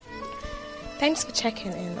Thanks for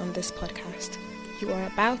checking in on this podcast. You are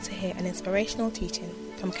about to hear an inspirational teaching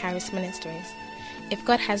from Charis Ministries. If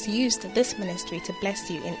God has used this ministry to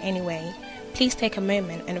bless you in any way, please take a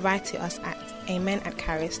moment and write to us at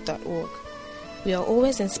amen@charis.org. We are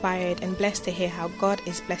always inspired and blessed to hear how God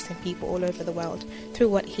is blessing people all over the world through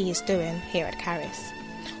what He is doing here at Charis.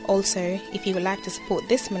 Also, if you would like to support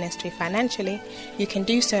this ministry financially, you can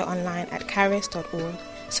do so online at charis.org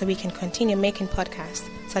so we can continue making podcasts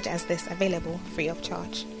such as this available free of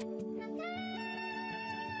charge.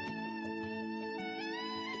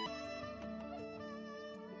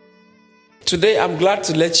 Today, I'm glad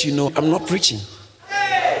to let you know I'm not preaching.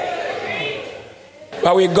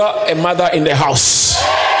 But we got a mother in the house.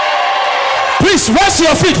 Please rise to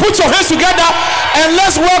your feet, put your hands together, and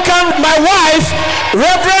let's welcome my wife,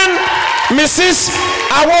 Reverend Mrs.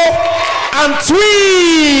 Awo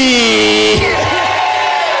Antwi.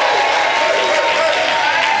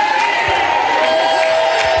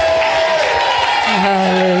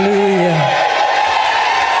 Hallelujah.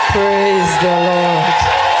 Praise the Lord.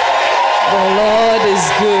 The Lord is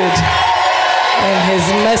good, and His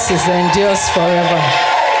mercies endures forever.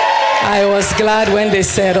 I was glad when they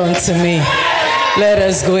said unto me, let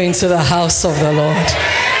us go into the house of the Lord.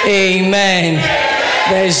 Amen.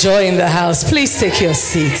 There is joy in the house. Please take your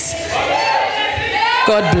seats.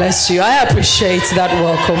 God bless you. I appreciate that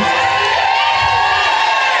welcome.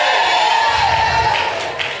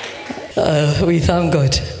 We thank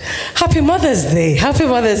God. Happy Mother's Day. Happy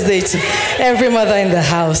Mother's Day to every mother in the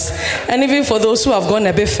house. And even for those who have gone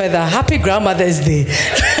a bit further, happy Grandmother's Day.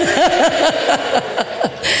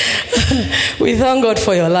 We thank God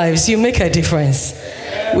for your lives. You make a difference.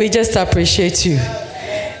 We just appreciate you.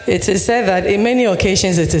 It is said that in many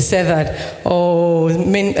occasions it is said that,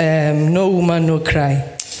 no woman, no cry.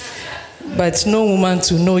 But no woman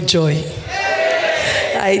to no joy.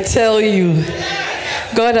 I tell you,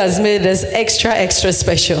 God has made us extra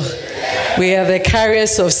special. We are the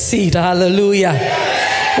carriers of seed. Hallelujah.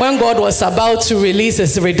 When God was about to release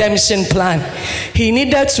His redemption plan, He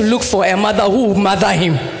needed to look for a mother who would mother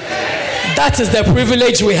Him. That is the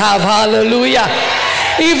privilege we have. Hallelujah.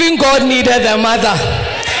 Even God needed a mother.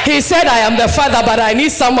 He said, I am the father, but I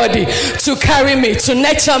need somebody to carry me, to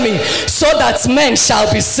nurture me, so that men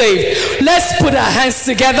shall be saved. Let's put our hands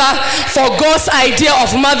together for God's idea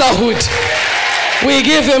of motherhood. We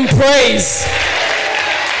give Him praise.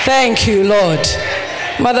 Thank you, Lord.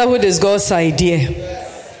 Motherhood is God's idea.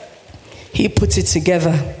 He put it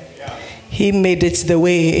together. He made it the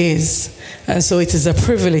way it is. And so it is a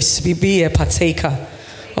privilege to be a partaker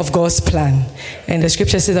of God's plan. And the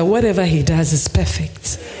scripture says that whatever He does is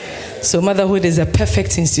perfect. So motherhood is a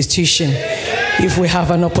perfect institution. If we have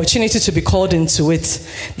an opportunity to be called into it,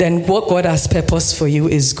 then what God has purposed for you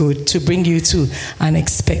is good, to bring you to an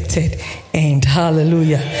expected end.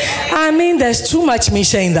 Hallelujah. I mean, there's too much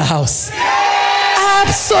Misha in the house.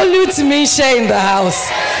 Absolute Misha in the house.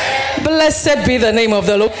 Blessed be the name of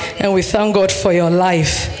the Lord. And we thank God for your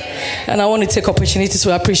life. And I want to take opportunity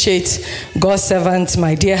to appreciate God's servant,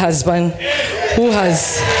 my dear husband, who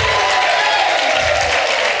has...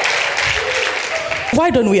 Why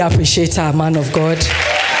don't we appreciate our man of God?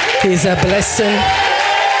 He is a blessing.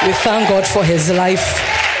 We thank God for his life.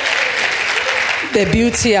 The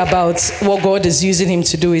beauty about what God is using him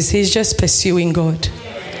to do is he's just pursuing God.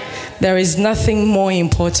 There is nothing more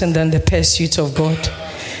important than the pursuit of God.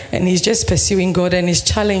 And he's just pursuing God, and he's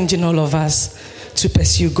challenging all of us to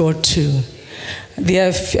pursue God too.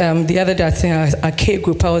 The other day, I think our K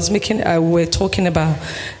group, we're talking about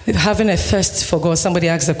having a thirst for God. Somebody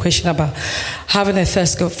asked a question about having a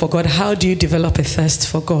thirst for God. How do you develop a thirst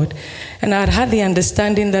for God? And I'd had the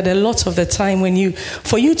understanding that a lot of the time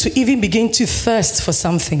for you to even begin to thirst for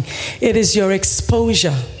something, it is your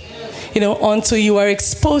exposure. Until you are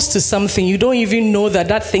exposed to something, you don't even know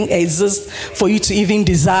that thing exists for you to even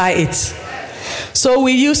desire it. So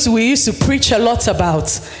we used to preach a lot about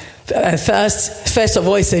thirst. First of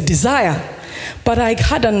all, it's a desire. But I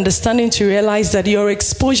had an understanding to realize that your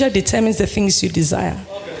exposure determines the things you desire.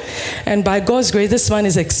 And by God's grace, this man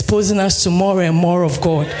is exposing us to more and more of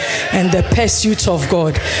God and the pursuit of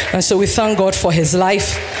God. And so we thank God for his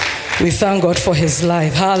life. We thank God for his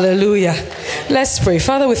life. Hallelujah. Let's pray.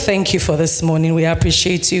 Father, we thank you for this morning. We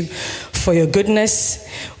appreciate you for your goodness.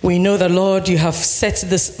 We know that, Lord, you have set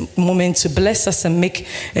this moment to bless us and make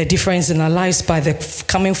a difference in our lives by the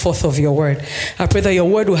coming forth of your word. I pray that your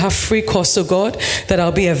word will have free course, oh God, that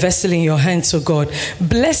I'll be a vessel in your hands, oh God.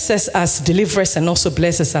 Bless us as deliverers and also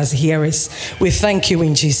bless us as hearers. We thank you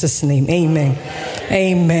in Jesus' name. Amen.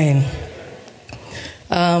 Amen.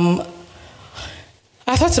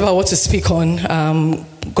 I thought about what to speak on.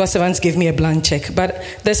 God's servants gave me a blank check, but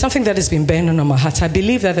there's something that has been burning on my heart. I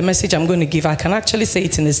believe that the message I'm going to give, I can actually say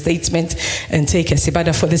it in a statement and take a sip.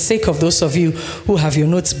 But for the sake of those of you who have your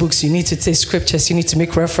notebooks, you need to take scriptures, you need to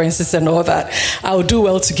make references and all that. I'll do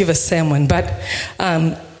well to give a sermon, but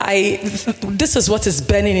this is what is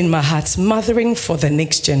burning in my heart: mothering for the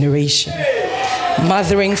next generation.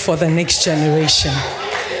 Mothering for the next generation.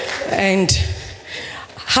 And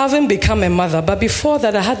having become a mother, but before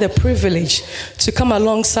that, I had the privilege to come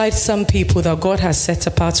alongside some people that God has set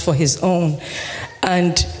apart for His own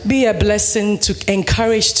and be a blessing, to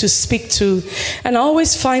encourage, to speak to. And I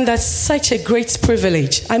always find that such a great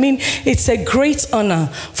privilege. I mean, it's a great honor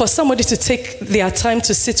for somebody to take their time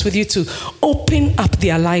to sit with you, to open up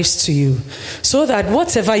their lives to you, so that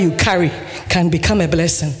whatever you carry can become a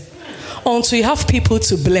blessing. Until you have people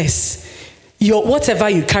to bless, whatever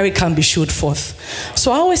you carry can be showed forth.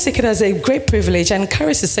 So I always take it as a great privilege, and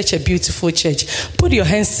Charis is such a beautiful church. Put your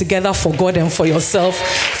hands together for God and for yourself,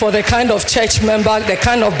 for the kind of church member, the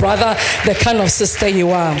kind of brother, the kind of sister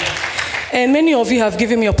you are. And many of you have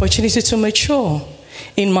given me opportunity to mature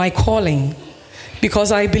in my calling,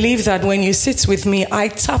 because I believe that when you sit with me, I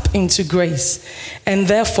tap into grace. And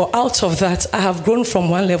therefore, out of that, I have grown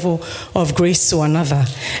from one level of grace to another.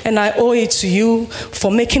 And I owe it to you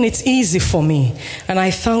for making it easy for me. And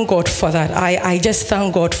I thank God for that. I just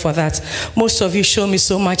thank God for that. Most of you show me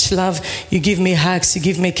so much love. You give me hugs, you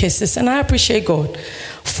give me kisses. And I appreciate God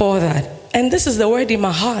for that. And this is the word in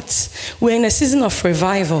my heart. We're in a season of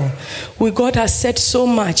revival where God has said so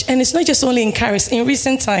much. And it's not just only in Charis. In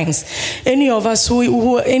recent times, any of us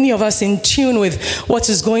any of us in tune with what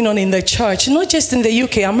is going on in the church, not just in the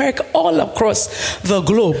UK, America, all across the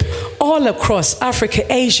globe, all across Africa,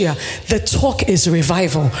 Asia, the talk is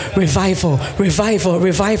revival, revival, revival,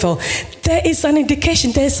 revival. There is an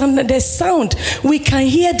indication, there's sound. We can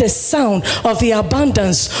hear the sound of the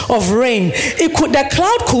abundance of rain. The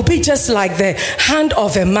cloud could be just like the hand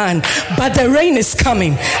of a man, but the rain is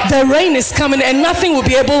coming. The rain is coming, and nothing will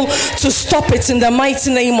be able to stop it in the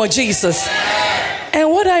mighty name of Jesus. And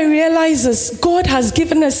what I realize is God has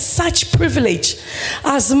given us such privilege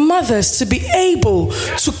as mothers to be able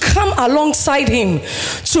to come alongside Him,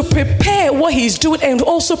 to prepare what He's doing, and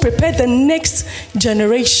also prepare the next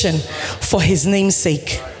generation for His name's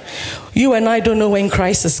sake. You and I don't know when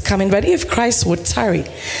Christ is coming, but if Christ would tarry,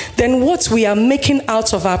 then what we are making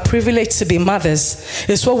out of our privilege to be mothers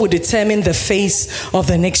is what will determine the face of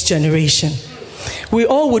the next generation. We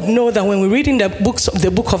all would know that when we read in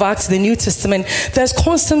the book of Acts, the New Testament, there's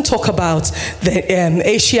constant talk about the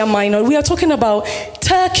Asia Minor. We are talking about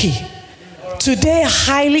Turkey. Today,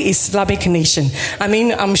 highly Islamic nation. I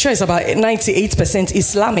mean, I'm sure it's about 98%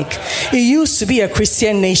 Islamic. It used to be a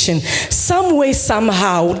Christian nation. Some way,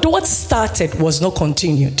 somehow, what started was not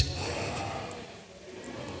continued.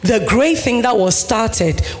 The great thing that was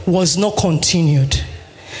started was not continued.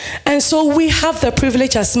 And so we have the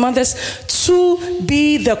privilege as mothers to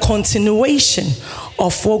be the continuation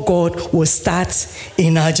of what God will start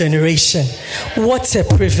in our generation. What a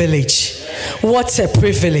privilege. What a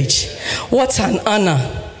privilege. What an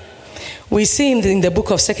honor. We see in the book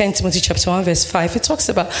of 2 Timothy chapter 1 verse 5, it talks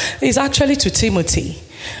about, it's actually to Timothy.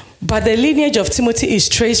 But the lineage of Timothy is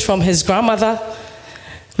traced from his grandmother,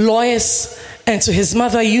 Lois, and to his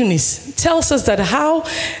mother Eunice. It tells us that how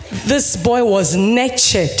this boy was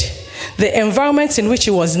nurtured. The environment in which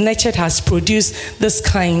he was nurtured has produced this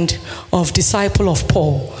kind of disciple of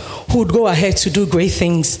Paul, who would go ahead to do great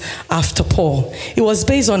things after Paul. It was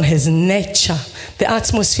based on his nature, the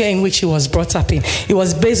atmosphere in which he was brought up in. It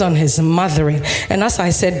was based on his mothering. And as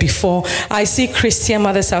I said before, I see Christian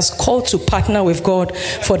mothers as called to partner with God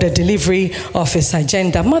for the delivery of His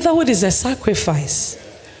agenda. Motherhood is a sacrifice,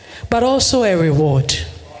 but also a reward.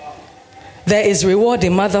 There is reward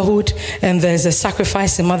in motherhood, and there is a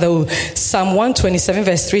sacrifice in motherhood. Psalm 127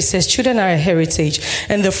 verse 3 says, children are a heritage,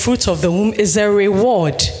 and the fruit of the womb is a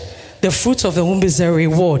reward. The fruit of the womb is a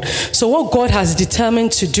reward. So what God has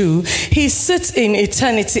determined to do, He sits in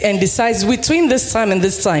eternity and decides between this time and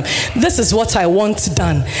this time, this is what I want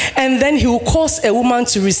done. And then He will cause a woman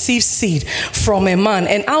to receive seed from a man,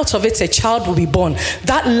 and out of it a child will be born.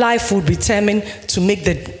 That life will determine to make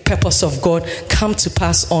the purpose of God come to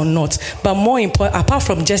pass or not. But more important, apart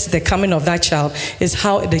from just the coming of that child, is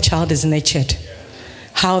how the child is nurtured.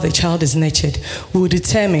 how the child is nurtured will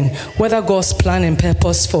determine whether God's plan and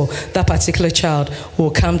purpose for that particular child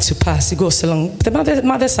will come to pass. It goes along. The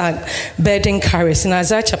mothers are burden carriers. In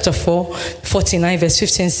Isaiah chapter 49 verse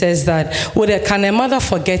 15 says that, can a mother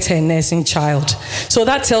forget her nursing child? So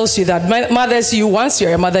that tells you that mothers, once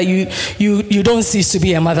you're a mother, you don't cease to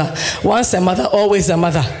be a mother. Once a mother, always a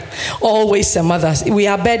mother. Always a mother. We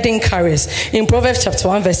are burden carriers. In Proverbs chapter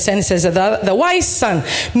 1 verse 10 says that the wise son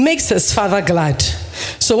makes his father glad.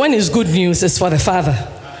 So when it's good news, it's for the father.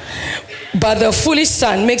 But the foolish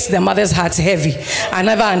son makes the mother's heart heavy. I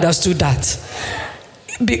never understood that.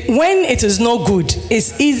 When it is no good,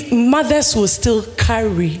 mothers will still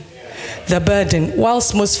carry the burden,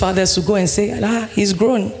 whilst most fathers will go and say, he's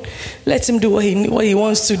grown. Let him do what he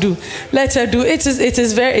wants to do. Let her do.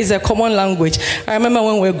 It's a common language. I remember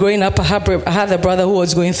when we were growing up, I had a brother who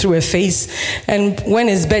was going through a phase, and when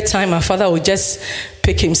it's bedtime, my father would just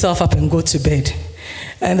pick himself up and go to bed.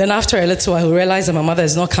 And then after a little while, he realized that my mother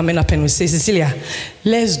is not coming up and would say, Cecilia,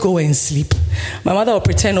 let's go and sleep. My mother would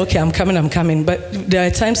pretend, okay, I'm coming. But there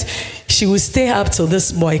are times she will stay up till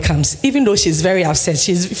this boy comes, even though she's very upset.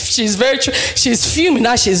 She's fuming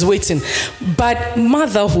as she's waiting. But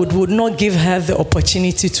motherhood would not give her the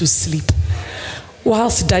opportunity to sleep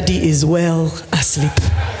whilst daddy is well asleep.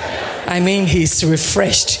 I mean, he's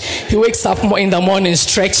refreshed. He wakes up in the morning,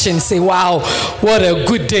 stretching, say, wow, what a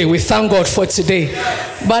good day. We thank God for today.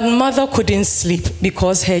 But mother couldn't sleep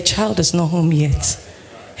because her child is not home yet.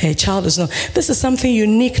 Her child is not. This is something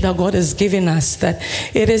unique that God has given us, that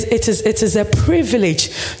it is a privilege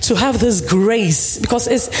to have this grace, because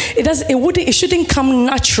it shouldn't come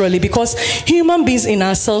naturally, because human beings in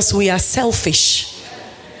ourselves, we are selfish.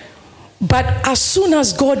 But as soon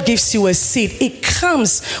as God gives you a seed, it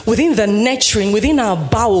comes within the nurturing, within our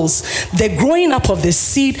bowels. The growing up of the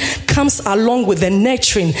seed comes along with the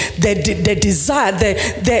nurturing, the desire,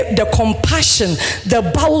 the compassion,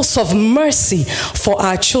 the bowels of mercy for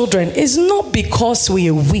our children. It's not because we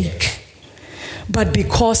are weak, but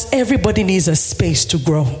because everybody needs a space to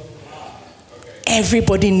grow.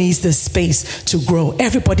 Everybody needs the space to grow.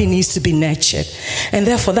 Everybody needs to be nurtured. And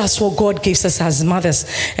therefore, that's what God gives us as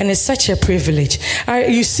mothers. And it's such a privilege.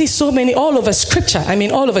 You see so many, all over scripture,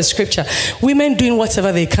 women doing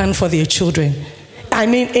whatever they can for their children. I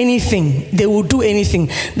mean, anything. They will do anything.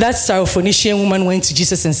 That Syrophoenician woman went to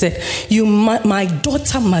Jesus and said, my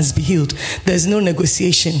daughter must be healed. There's no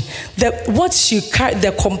negotiation. What she carried,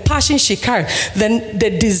 the compassion she carried, then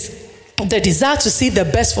the desire to see the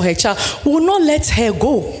best for her child will not let her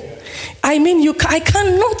go. I mean, I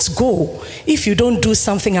cannot go if you don't do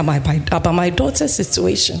something about my daughter's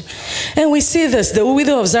situation. And we see this. The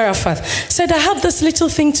widow of Zarephath said, I have this little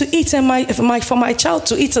thing to eat and for my child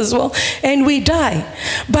to eat as well, and we die.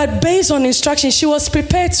 But based on instruction, she was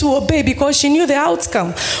prepared to obey because she knew the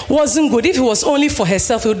outcome wasn't good. If it was only for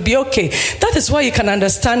herself, it would be okay. That is why you can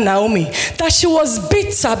understand Naomi, that she was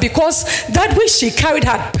bitter because that which she carried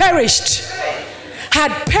had perished.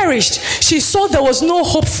 She saw there was no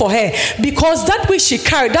hope for her because that which she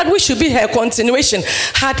carried, that which should be her continuation,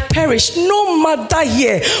 had perished. No mother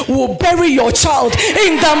here will bury your child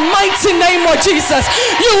in the mighty name of Jesus.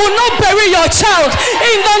 You will not bury your child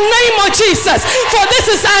in the name of Jesus, for this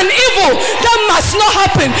is an evil that must not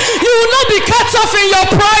happen. You will not be cut off in your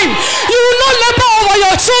prime. You will not labor over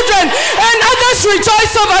your children and others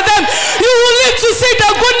rejoice over them. You will live to see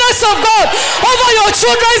the goodness of God over your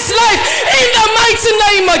children's life in the mighty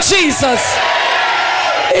name of Jesus.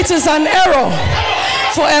 It is an error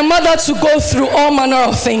for a mother to go through all manner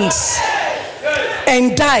of things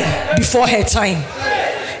and die before her time.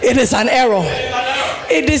 It is an error.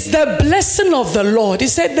 It is the blessing of the Lord. He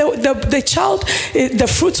said the child, the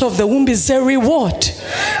fruit of the womb is a reward,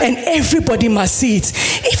 and everybody must see it.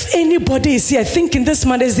 If anybody is here thinking this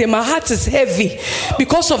Mother's Day, my heart is heavy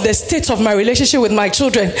because of the state of my relationship with my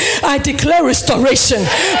children, I declare restoration.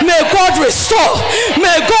 May God restore.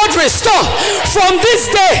 May God restore. From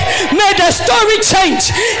this day, may the story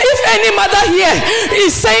change. If any mother here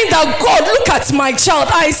is saying that, God, look at my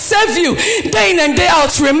child, I serve you day in and day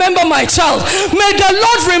out, remember my child. May the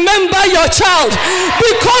Lord remember your child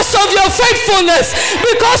because of your faithfulness,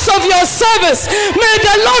 because of your service. May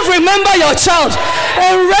the Lord remember your child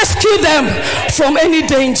and rescue them from any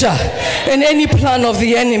danger and any plan of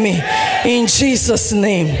the enemy in Jesus'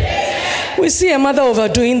 name. We see a mother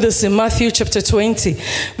overdoing this in Matthew chapter 20,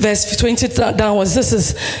 verse 20 downwards. This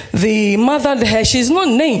is the mother. She's not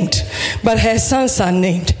named, but her sons are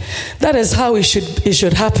named. That is how it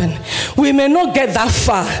should happen. We may not get that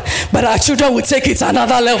far, but our children will take it to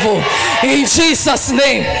another level in Jesus'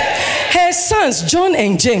 name. Her sons, John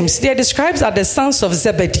and James, they are described as the sons of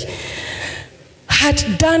Zebedee.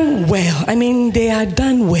 had done well. I mean, they had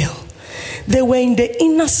done well. They were in the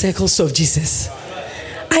inner circles of Jesus.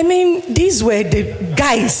 I mean, these were the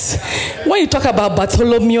guys. When you talk about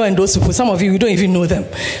Bartholomew and those people, some of you don't even know them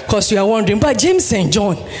because you are wondering. But James and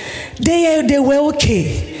John, they were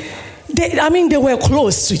okay. They were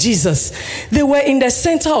close to Jesus. They were in the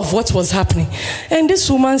center of what was happening. And this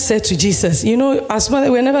woman said to Jesus, you know, as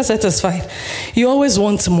mother, we're never satisfied. You always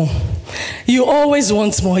want more. You always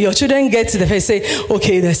want more. Your children get to the face, say,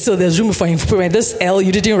 okay, there's room for improvement. This L,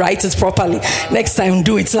 you didn't write it properly. Next time,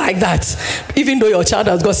 do it like that. Even though your child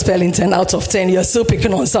has got spelling 10 out of 10, you're still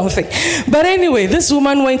picking on something. But anyway, this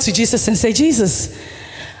woman went to Jesus and said, Jesus,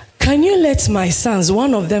 can you let my sons,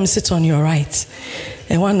 one of them sit on your right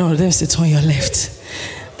and one of them sit on your left?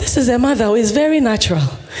 This is a mother who is very natural.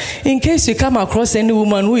 In case you come across any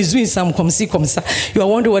woman who is doing some komsi, you are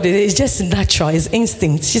wondering what it is. It's just natural, it's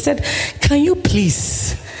instinct. She said, can you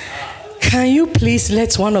please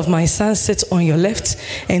let one of my sons sit on your left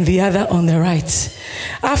and the other on the right?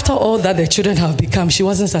 After all that the children have become, she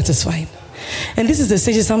wasn't satisfied. And this is the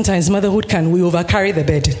stage sometimes motherhood we overcarry the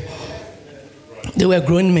burden. They were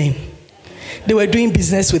grown men. They were doing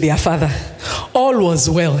business with their father. All was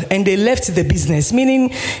well, and they left the business,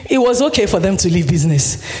 meaning it was okay for them to leave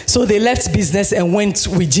business. So they left business and went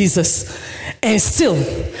with Jesus. And still,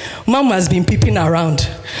 mom has been peeping around,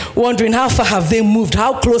 wondering how far have they moved,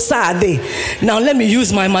 how close are they? Now let me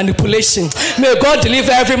use my manipulation. May God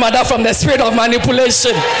deliver every mother from the spirit of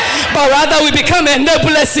manipulation. But rather we become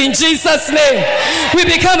enablers in Jesus' name. We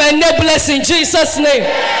become enablers in Jesus' name.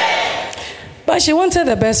 But she wanted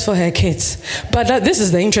the best for her kids. But this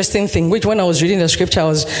is the interesting thing, which when I was reading the scripture, I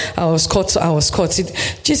was caught.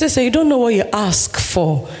 Jesus said, you don't know what you ask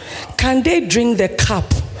for. Can they drink the cup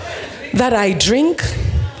that I drink?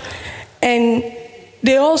 And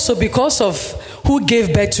they also, because of who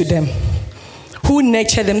gave birth to them, who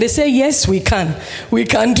nurtured them, they say, yes, we can. We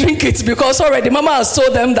can drink it because already mama has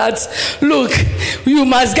told them that, look, you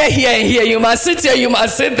must get here and here. You must sit here, you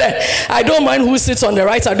must sit there. I don't mind who sits on the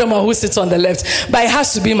right. I don't mind who sits on the left. But it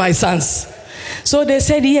has to be my sons. So they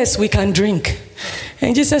said, yes, we can drink.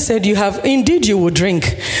 And Jesus said, indeed you will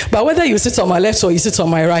drink. But whether you sit on my left or you sit on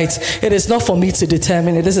my right, it is not for me to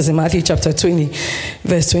determine it. This is in Matthew chapter 20,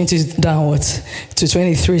 verse 20 downwards to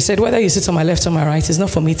 23. He said, whether you sit on my left or my right, it's not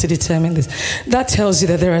for me to determine this. That tells you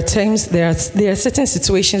that there are times, there are certain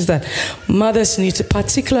situations that mothers need to,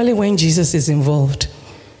 particularly when Jesus is involved.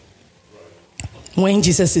 When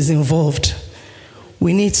Jesus is involved,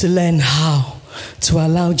 we need to learn how to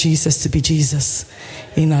allow Jesus to be Jesus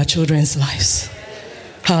in our children's lives.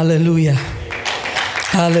 Hallelujah.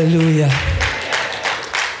 Hallelujah.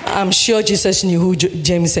 I'm sure Jesus knew who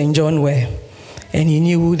James and John were, and he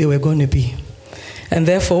knew who they were going to be. And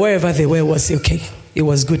therefore, wherever they were was okay. It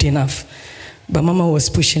was good enough. But Mama was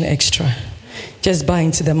pushing extra. Just buy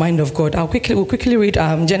into the mind of God. We'll quickly read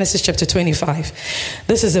Genesis chapter 25.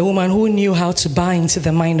 This is a woman who knew how to buy into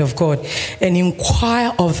the mind of God and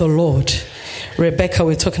inquire of the Lord. Rebecca,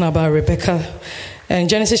 we're talking about Rebecca. And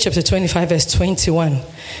Genesis chapter 25, verse 21,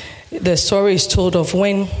 the story is told of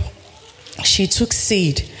when she took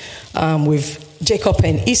seed with Jacob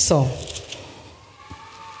and Esau.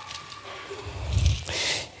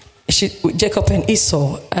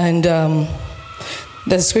 And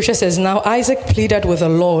the scripture says, now Isaac pleaded with the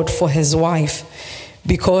Lord for his wife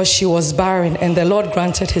because she was barren, and the Lord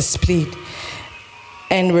granted his plea.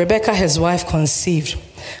 And Rebekah, his wife, conceived.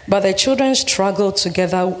 But the children struggled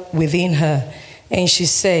together within her. And she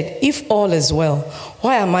said, if all is well,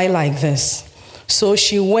 why am I like this? So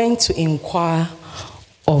she went to inquire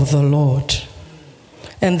of the Lord.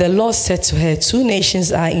 And the Lord said to her, 2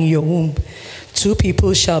 nations are in your womb. 2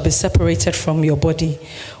 people shall be separated from your body.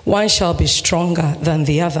 One shall be stronger than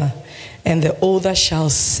the other, and the older shall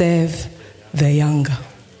serve the younger.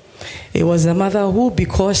 It was the mother who,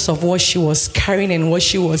 because of what she was carrying and what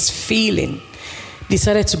she was feeling,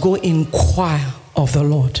 decided to go inquire of the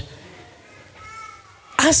Lord.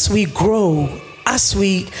 As we grow, as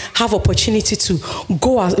we have opportunity to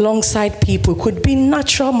go alongside people, it could be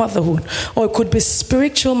natural motherhood or it could be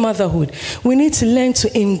spiritual motherhood. We need to learn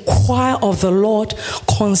to inquire of the Lord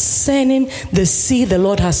concerning the seed the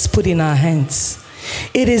Lord has put in our hands.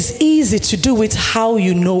 It is easy to do it how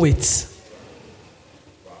you know it.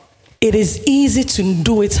 It is easy to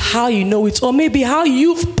do it how you know it, or maybe how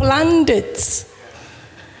you've planned it.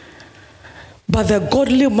 But the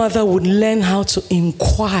godly mother would learn how to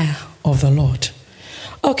inquire of the Lord.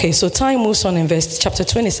 Okay, so time moves on in chapter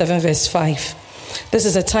 27, verse 5. This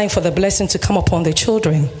is a time for the blessing to come upon the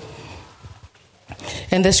children.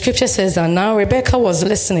 And the scripture says that now Rebekah was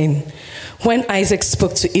listening when Isaac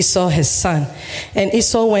spoke to Esau his son, and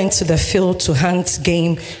Esau went to the field to hunt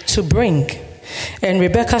game to bring. And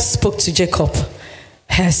Rebekah spoke to Jacob,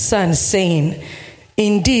 her son, saying,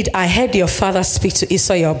 indeed, I heard your father speak to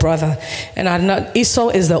Esau, your brother, and Esau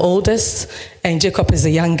is the oldest, and Jacob is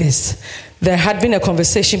the youngest. There had been a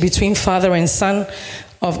conversation between father and son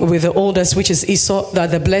with the oldest, which is Esau,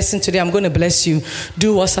 that the blessing today, I'm going to bless you.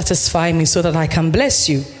 Do what satisfies me so that I can bless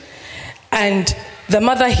you. And the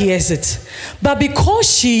mother hears it. But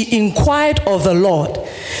because she inquired of the Lord,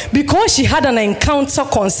 because she had an encounter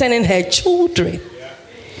concerning her children,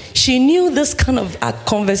 she knew this kind of a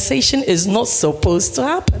conversation is not supposed to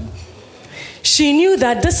happen. She knew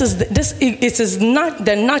that it is not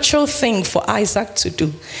the natural thing for Isaac to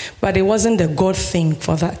do, but it wasn't the God thing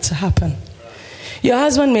for that to happen. Your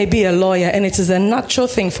husband may be a lawyer, and it is a natural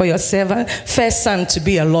thing for your first son to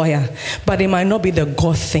be a lawyer, but it might not be the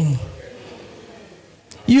God thing.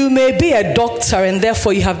 You may be a doctor, and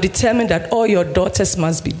therefore you have determined that all your daughters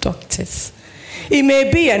must be doctors. It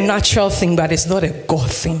may be a natural thing, but it's not a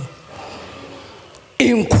God thing.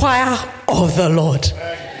 Inquire of the Lord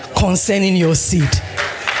concerning your seed.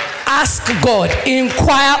 Ask God,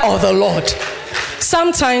 inquire of the Lord.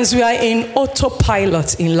 Sometimes we are in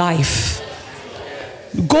autopilot in life.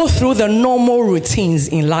 Go through the normal routines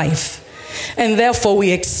in life. And therefore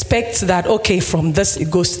we expect that, okay, from this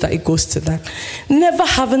it goes to that, it goes to that. Never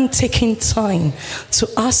having taken time to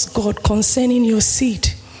ask God concerning your seed.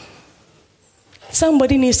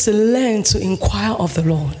 Somebody needs to learn to inquire of the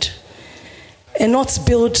Lord and not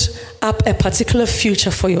build up a particular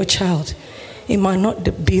future for your child. It might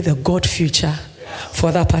not be the God future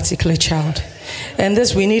for that particular child. And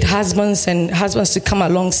this, we need husbands to come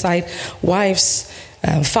alongside wives,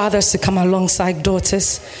 fathers to come alongside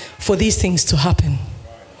daughters for these things to happen.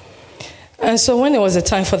 And so when it was a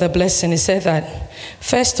time for the blessing, it said that,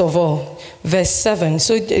 first of all, verse 7,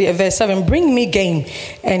 bring me game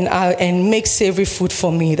and make savory food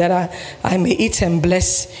for me, that I may eat and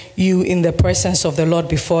bless you in the presence of the Lord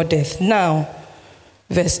before death. Now,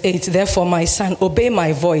 verse 8, therefore, my son, obey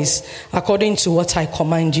my voice according to what I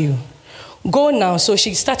command you. Go now. So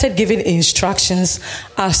she started giving instructions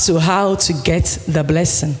as to how to get the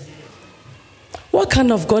blessing. What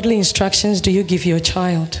kind of godly instructions do you give your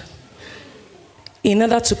child in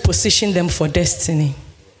order to position them for destiny?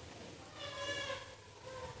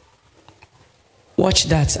 Watch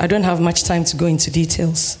that. I don't have much time to go into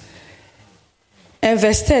details. And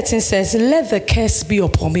verse 13 says, let the curse be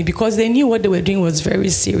upon me, because they knew what they were doing was very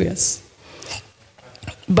serious.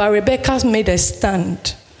 But Rebekah made a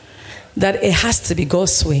stand that it has to be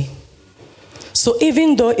God's way. So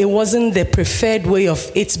even though it wasn't the preferred way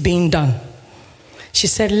of it being done, she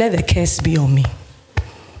said, let the curse be on me.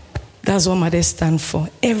 That's what mothers stand for.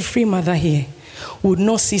 Every mother here would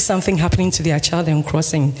not see something happening to their child and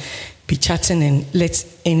cross and be chatting and let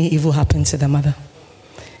any evil happen to the mother.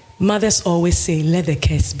 Mothers always say, let the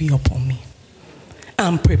curse be upon me.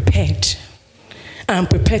 I'm prepared. I'm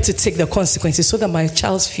prepared to take the consequences so that my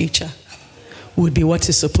child's future would be what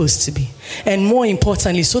it's supposed to be. And more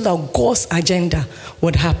importantly, so that God's agenda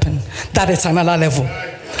would happen. That is another level.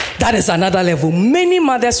 That is another level. Many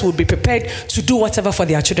mothers would be prepared to do whatever for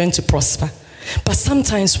their children to prosper. But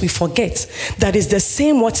sometimes we forget that it's the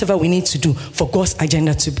same whatever we need to do for God's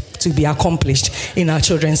agenda to be accomplished in our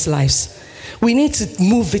children's lives. We need to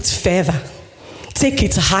move it further. Take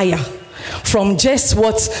it higher. From just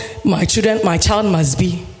what my child must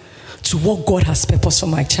be, to what God has purposed for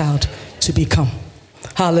my child to become.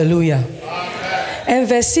 Hallelujah. Amen. And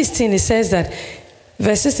verse 16, it says that,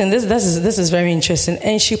 verse 16, this is very interesting.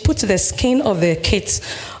 And she put the skin of the kit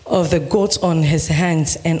of the goat on his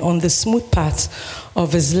hands and on the smooth part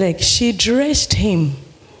of his leg. She dressed him.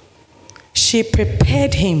 She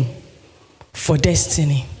prepared him for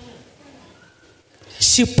destiny.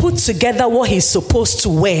 She put together what he's supposed to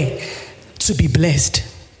wear to be blessed.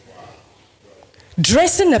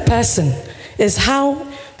 Dressing a person is how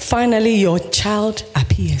finally your child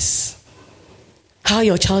appears. How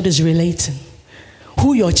your child is relating.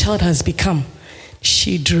 Who your child has become.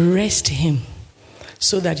 She dressed him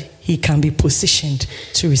so that he can be positioned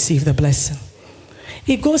to receive the blessing.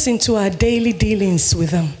 It goes into our daily dealings with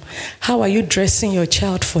them. How are you dressing your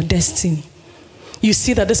child for destiny? You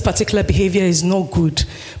see that this particular behavior is no good,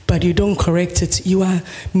 but you don't correct it. You are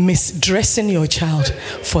misdressing your child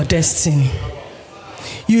for destiny.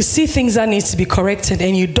 You see things that need to be corrected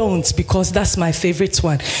and you don't, because that's my favorite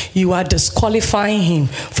one. You are disqualifying him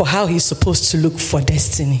for how he's supposed to look for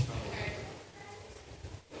destiny.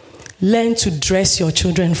 Learn to dress your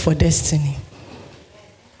children for destiny,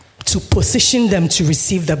 to position them to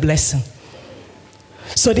receive the blessing.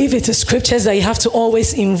 So if it is scriptures that you have to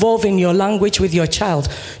always involve in your language with your child,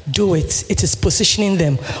 do it. It is positioning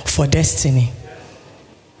them for destiny.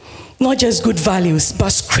 Not just good values, but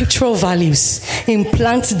scriptural values.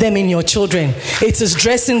 Implant them in your children. It is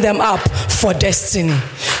dressing them up for destiny.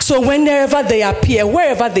 So whenever they appear,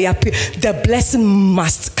 wherever they appear, the blessing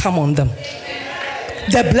must come on them.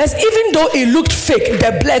 The blessing, even though it looked fake,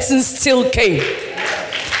 the blessing still came.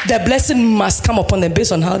 The blessing must come upon them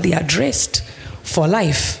based on how they are dressed for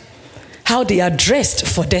life, how they are dressed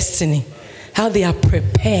for destiny, how they are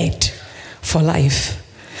prepared for life.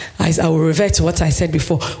 I will revert to what I said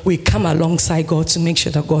before. We come alongside God to make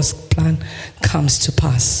sure that God's plan comes to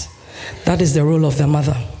pass. That is the role of the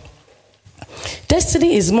mother.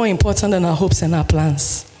 Destiny is more important than our hopes and our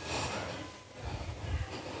plans.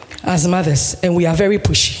 As mothers, and we are very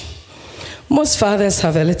pushy. Most fathers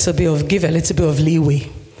give a little bit of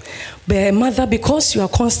leeway. But a mother, because you are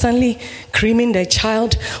constantly creaming the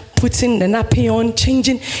child, putting the nappy on,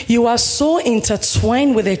 changing, you are so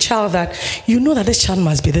intertwined with the child that you know that this child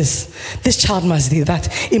must be this child must be that,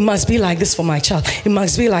 it must be like this for my child, it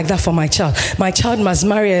must be like that for my child must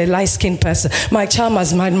marry a light-skinned person, my child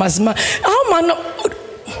must marry, they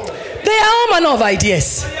are all manner of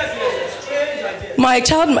ideas.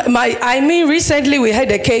 Recently we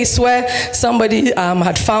had a case where somebody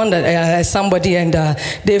had found somebody, and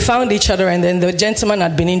they found each other, and then the gentleman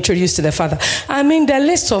had been introduced to the father. The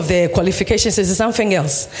list of their qualifications is something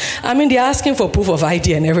else. They're asking for proof of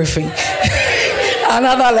ID and everything.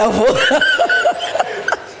 Another level.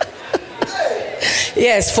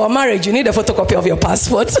 Yes, for marriage, you need a photocopy of your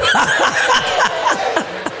passport.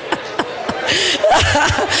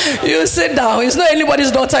 You sit down. It's not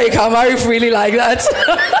anybody's daughter you can marry freely like that.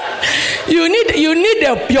 You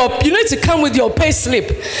need to come with your pay slip.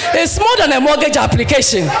 It's more than a mortgage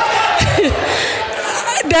application.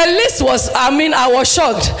 The list was, I was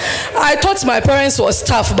shocked. I thought my parents was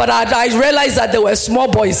tough, but I realized that they were small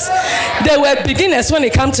boys. They were beginners when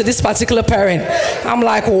it comes to this particular parent. I'm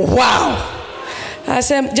like, wow. I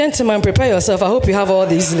said, gentlemen, prepare yourself. I hope you have all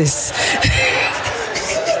these lists.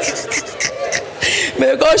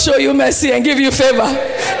 May God show you mercy and give you favor.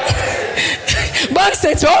 Bank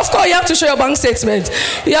statement. Of course, you have to show your bank statement.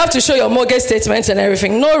 You have to show your mortgage statements and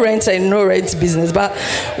everything. No rent and no rent business. But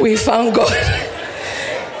we found God.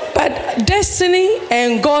 But destiny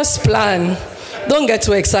and God's plan, don't get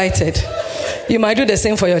too excited. You might do the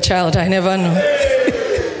same for your child. I never know.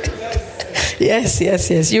 Yes.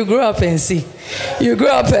 You grow up and see. You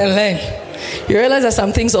grow up and learn. You realize that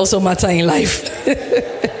some things also matter in life.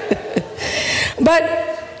 But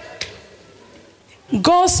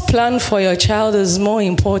God's plan for your child is more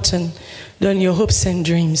important than your hopes and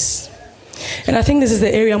dreams. And I think this is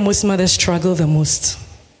the area most mothers struggle the most.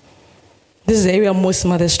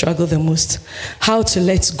 How to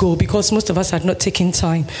let go, because most of us had not taken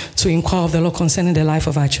time to inquire of the Lord concerning the life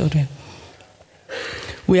of our children.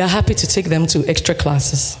 We are happy to take them to extra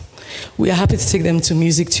classes. We are happy to take them to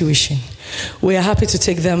music tuition. We are happy to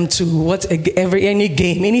take them to any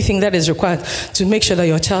game, anything that is required to make sure that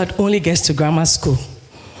your child only gets to grammar school.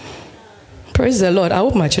 Praise the Lord. I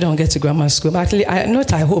hope my children get to grammar school. But actually,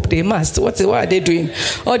 I hope they must. What are they doing?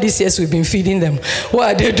 All these years we've been feeding them.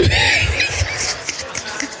 What are they doing?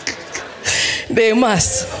 They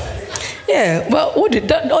must. Yeah, well,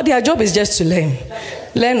 their job is just to learn.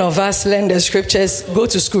 Learn of us, learn the scriptures, go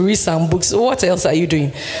to school, read some books. What else are you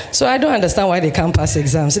doing? So I don't understand why they can't pass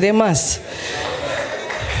exams. They must.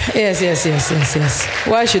 Yes.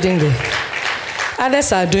 Why shouldn't they?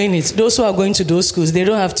 Others are doing it. Those who are going to those schools, they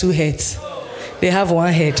don't have two heads. They have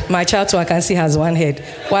one head. My child too, I can see, has one head.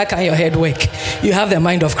 Why can't your head work? You have the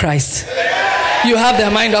mind of Christ. You have the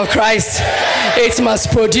mind of Christ. It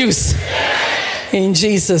must produce. In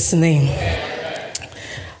Jesus' name.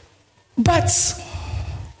 But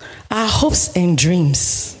our hopes and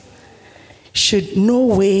dreams should no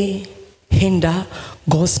way hinder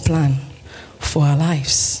God's plan for our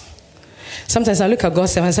lives. Sometimes I look at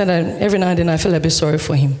God's and I say that every now and then I feel a bit sorry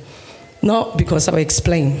for him. Not because I will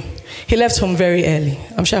explain. He left home very early.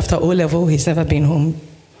 I'm sure after O-level, he's never been home.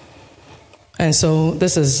 And so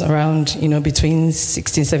this is around, between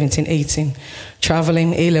 16, 17, 18.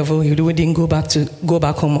 Traveling A-level, he didn't go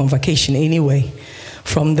back home on vacation anyway.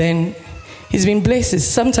 From then, he's been places.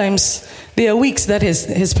 Sometimes there are weeks that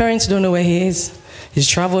his parents don't know where he is. He's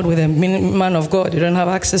traveled with a man of God. They don't have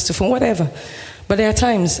access to phone, whatever. But there are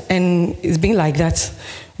times, and it's been like that.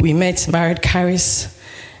 We met, married, carries.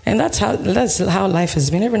 And that's how life has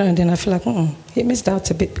been. Every now and then I feel like, he missed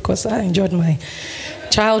out a bit because I enjoyed my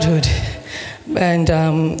childhood and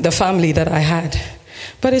the family that I had.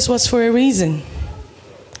 But it was for a reason.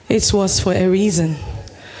 It was for a reason.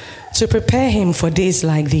 to prepare him for days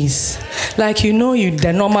like these. Like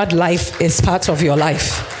the nomad life is part of your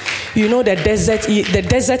life. You know the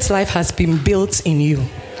desert life has been built in you.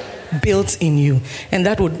 And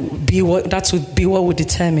that would be what would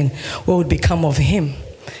determine what would become of him.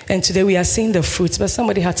 And today we are seeing the fruits, but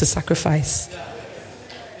somebody had to sacrifice.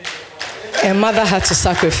 A mother had to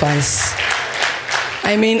sacrifice.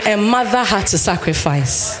 A mother had to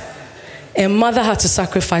sacrifice. A mother had to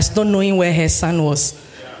sacrifice, not knowing where her son was.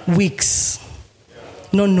 Weeks.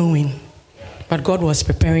 Not knowing. But God was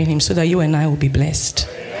preparing him so that you and I will be blessed.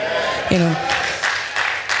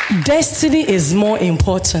 Destiny is more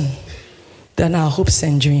important than our hopes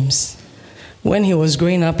and dreams. When he was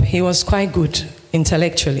growing up, he was quite good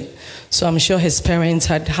intellectually. So I'm sure his parents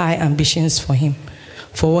had high ambitions for him,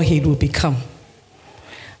 for what he would become.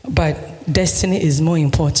 But destiny is more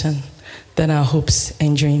important than our hopes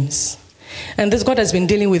and dreams. And this God has been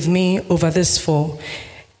dealing with me over this for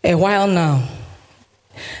a while now.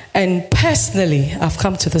 And personally, I've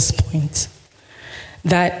come to this point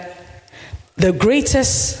that the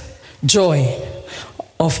greatest joy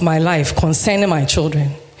of my life concerning my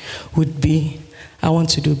children would be, I want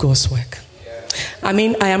to do God's work. I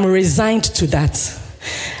am resigned to that.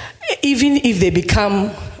 Even if they become,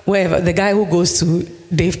 wherever, the guy who goes to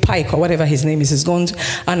Dave Pike or whatever his name is gone to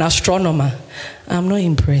an astronomer, I'm not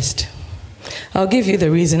impressed. I'll give you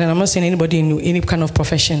the reason, and I'm not saying anybody in any kind of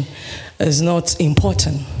profession is not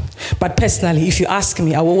important. But personally, if you ask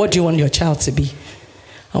me, what do you want your child to be?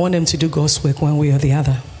 I want them to do God's work one way or the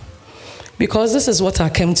other. Because this is what I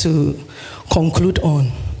came to conclude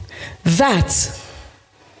on. That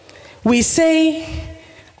we say,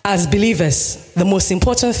 as believers, the most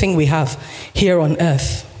important thing we have here on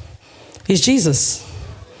earth is Jesus.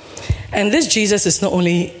 And this Jesus is not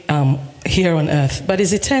only here on earth, but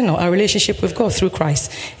is eternal. Our relationship with God through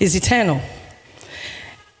Christ is eternal.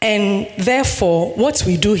 And therefore, what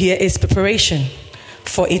we do here is preparation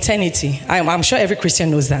for eternity. I'm sure every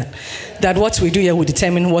Christian knows that what we do here will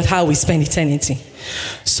determine how we spend eternity.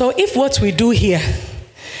 So if what we do here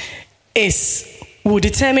will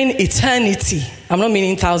determine eternity, I'm not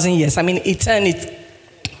meaning 1,000 years, I mean eternity,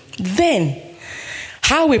 then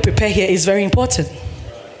how we prepare here is very important.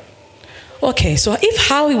 Okay, so if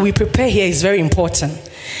how we prepare here is very important,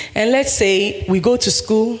 and let's say we go to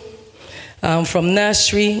school, from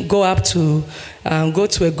nursery, go to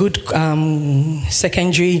a good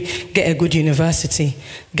secondary, get a good university,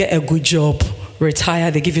 get a good job, retire.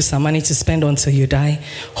 They give you some money to spend until you die.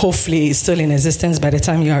 Hopefully it's still in existence by the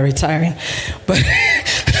time you are retiring.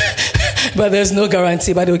 But there's no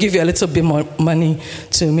guarantee. But they'll give you a little bit more money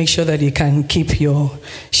to make sure that you can keep your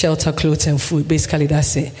shelter, clothes, and food. Basically,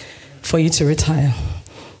 that's it for you to retire.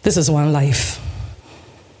 This is one life.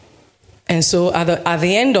 And so at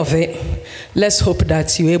the end of it, let's hope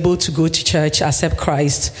that you're able to go to church, accept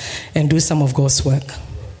Christ, and do some of God's work.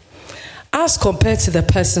 As compared to the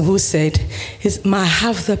person who said, I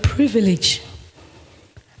have the privilege.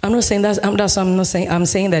 I'm not saying that. I'm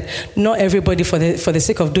saying that not everybody, for the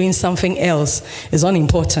sake of doing something else, is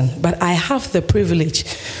unimportant. But I have the privilege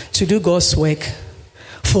to do God's work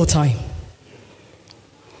full time.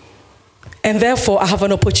 And therefore, I have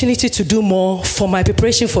an opportunity to do more for my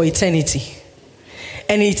preparation for eternity.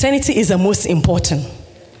 And eternity is the most important.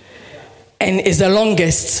 And is the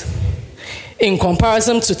longest. In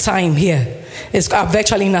comparison to time here, it's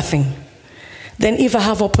virtually nothing. Then if I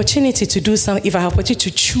have opportunity to do something, if I have opportunity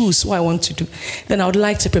to choose what I want to do, then I would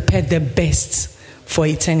like to prepare the best for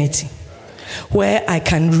eternity. Where I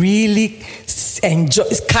can really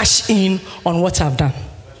cash in on what I've done.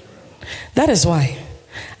 That is why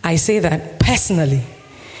I say that personally,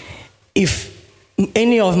 if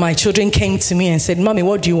any of my children came to me and said, Mommy,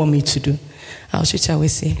 what do you want me to do? I should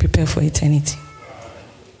always say, prepare for eternity.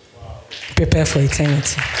 Prepare for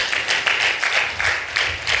eternity.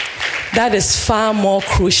 That is far more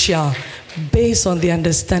crucial based on the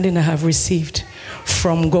understanding I have received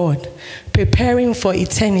from God. Preparing for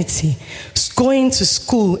eternity. Going to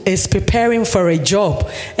school is preparing for a job,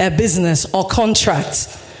 a business, or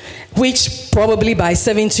contract, which probably by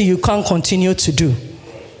 70 you can't continue to do.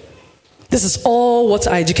 This is all what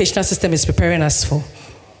our educational system is preparing us for.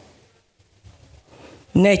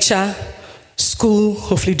 Nature, school,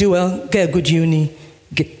 hopefully do well, get a good uni,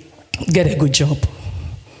 get a good job,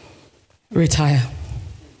 retire.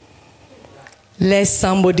 Let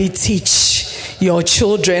somebody teach your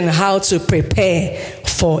children how to prepare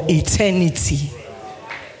for eternity.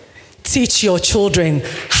 Teach your children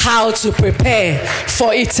how to prepare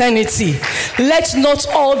for eternity. Let not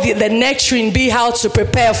all the nurturing be how to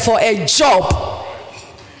prepare for a job.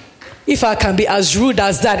 If I can be as rude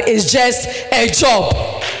as that, it's just a job.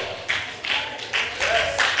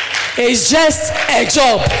 It's just a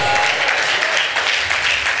job.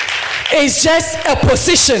 It's just a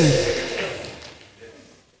position.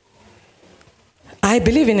 I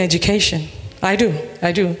believe in education. I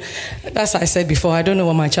do. As I said before, I don't know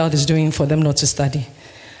what my child is doing for them not to study.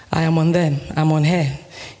 I am on them. I'm on her.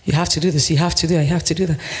 You have to do this. You have to do that. You have to do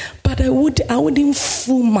that. But I wouldn't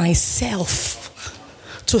fool myself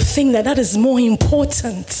to think that is more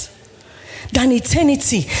important than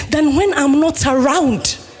eternity, than when I'm not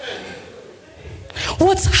around.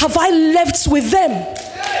 What have I left with them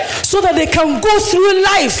so that they can go through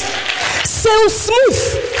life sail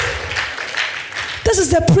smooth? This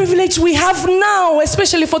is the privilege we have now,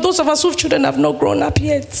 especially for those of us whose children have not grown up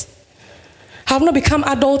yet, have not become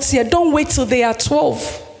adults yet. Don't wait till they are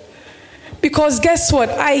 12. Because guess what?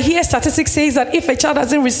 I hear statistics says that if a child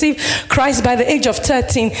doesn't receive Christ by the age of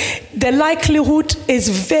 13, the likelihood is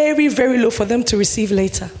very, very low for them to receive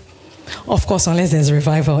later. Of course, unless there's a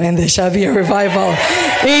revival, and there shall be a revival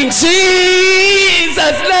in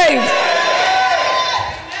Jesus' name.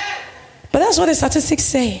 But that's what the statistics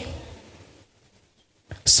say.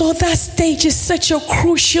 So that stage is such a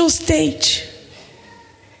crucial stage.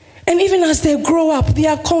 And even as they grow up, they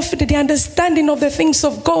are confident, the understanding of the things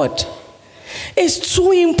of God is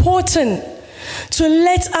too important to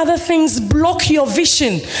let other things block your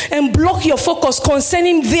vision and block your focus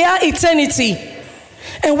concerning their eternity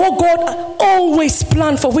and what God always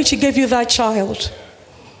planned for which He gave you that child.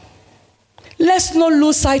 Let's not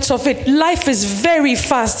lose sight of it. Life is very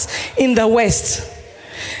fast in the West.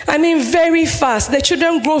 I mean, very fast. The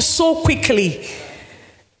children grow so quickly.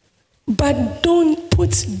 But don't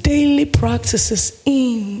put daily practices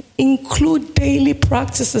in. Include daily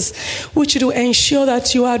practices which will ensure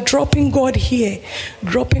that you are dropping God here,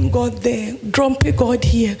 dropping God there, dropping God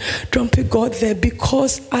here, dropping God there.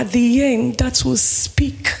 Because at the end, that will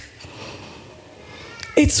speak.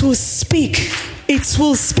 It will speak. It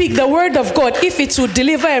will speak. The word of God, if it will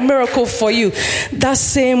deliver a miracle for you, that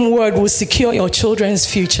same word will secure your children's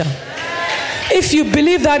future. If you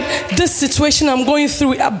believe that this situation I'm going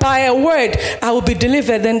through, by a word, I will be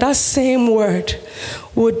delivered, then that same word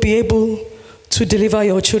would be able to deliver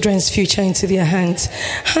your children's future into their hands.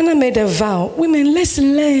 Hannah made a vow. Women, let's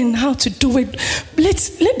learn how to do it.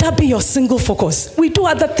 Let that be your single focus. We do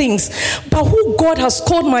other things, but who God has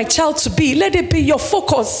called my child to be, let it be your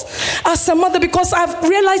focus as a mother, because I've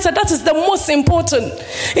realized that is the most important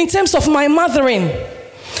in terms of my mothering.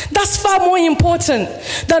 That's far more important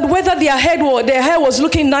than whether their hair was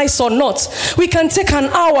looking nice or not. We can take an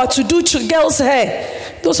hour to do girls' hair.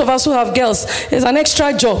 Those of us who have girls, it's an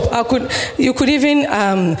extra job. You could even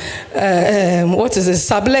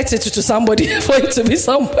sublet it to somebody for it to be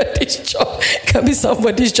somebody's job. It can be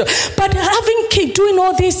somebody's job. But having kids, doing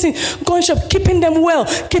all these things, going shop, keeping them well,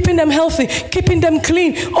 keeping them healthy, keeping them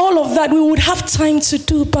clean, all of that we would have time to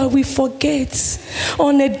do, but we forget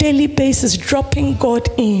on a daily basis, dropping God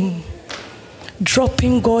in.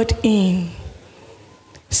 Dropping God in.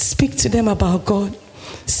 Speak to them about God.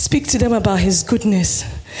 Speak to them about His goodness.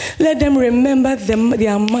 Let them remember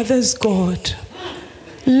their mother's God.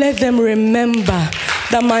 Let them remember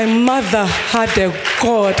that my mother had a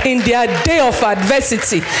God in their day of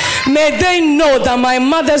adversity. May they know that my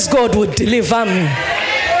mother's God would deliver me.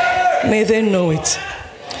 May they know it.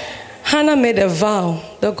 Hannah made a vow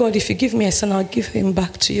that, God, if you give me a son, I'll give him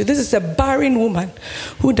back to you. This is a barren woman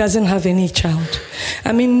who doesn't have any child.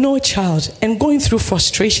 I mean, no child. And going through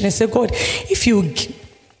frustration and said, God, if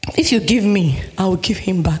you give me, I will give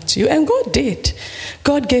him back to you. And God did.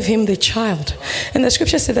 God gave him the child. And the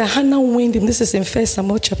scripture said that Hannah weaned him. This is in 1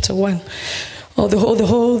 Samuel chapter 1. Or the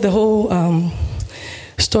whole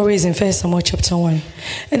story is in 1 Samuel chapter 1.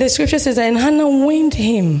 And the scripture says that, and Hannah weaned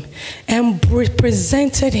him and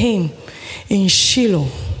presented him in Shiloh.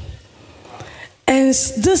 And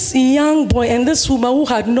this young boy and this woman who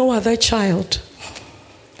had no other child,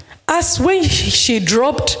 as when she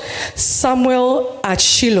dropped Samuel at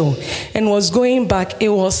Shiloh and was going back, it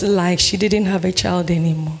was like she didn't have a child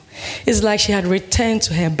anymore. It's like she had returned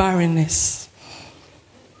to her barrenness.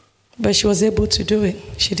 But she was able to do it.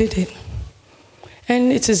 She did it.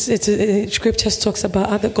 And scriptures talks about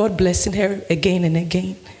other God blessing her again and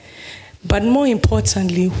again. But more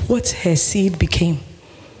importantly, what her seed became.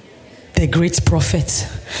 The great prophet.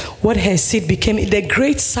 What her seed became. The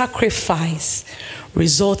great sacrifice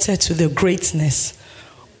resulted to the greatness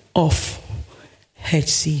of her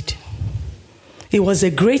seed. It was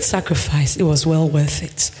a great sacrifice. It was well worth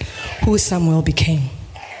it. Who Samuel became.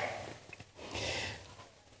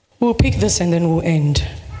 We'll pick this and then we'll end.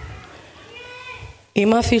 In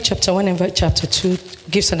Matthew chapter 1 and chapter 2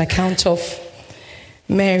 gives an account of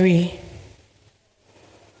Mary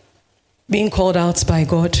being called out by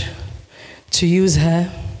God to use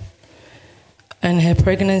her. And her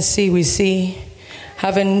pregnancy, we see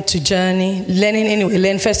having to journey,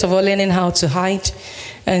 learning how to hide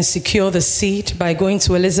and secure the seed by going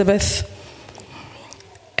to Elizabeth.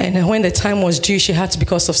 And when the time was due, she had to,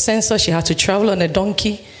 because of census, she had to travel on a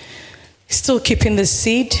donkey, still keeping the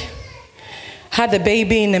seed. Had the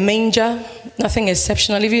baby in a manger, nothing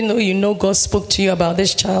exceptional, even though you know God spoke to you about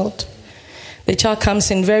this child. The child comes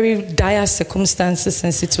in very dire circumstances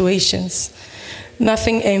and situations.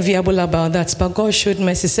 Nothing enviable about that, but God showed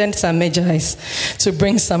mercy, sent some magi to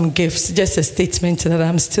bring some gifts, just a statement that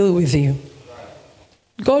I'm still with you.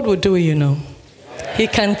 God will do, you know. He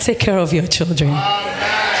can take care of your children.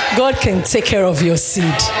 God can take care of your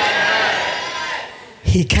seed.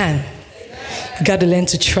 He can. You got to learn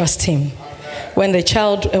to trust him. When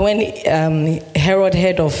Herod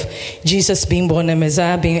heard of Jesus being born, a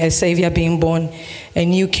Messiah a Savior being born, a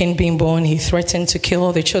new king being born, he threatened to kill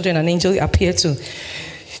all the children. An angel appeared to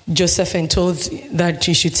Joseph and told that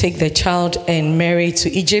he should take the child and Mary to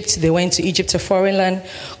Egypt. They went to Egypt, a foreign land,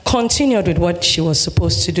 continued with what she was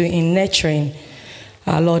supposed to do in nurturing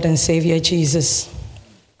our Lord and Savior Jesus.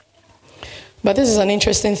 But this is an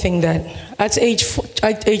interesting thing that at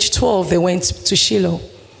age 12, they went to Shiloh.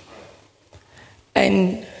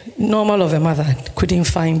 And normal of a mother couldn't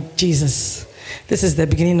find Jesus. This is the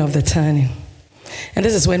beginning of the turning. And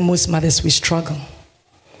this is when most mothers will struggle.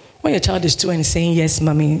 When your child is 2 and saying yes,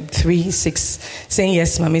 mommy, 3, 6, saying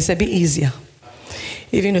yes, mommy, it's a bit easier.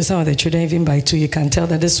 Even though some of the children, even by 2, you can tell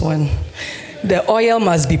that this one, the oil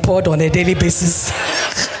must be poured on a daily basis.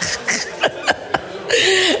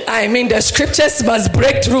 I mean, the scriptures must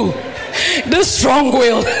break through. This strong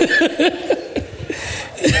will.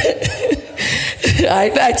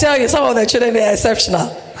 I tell you, some of the children, they are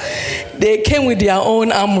exceptional. They came with their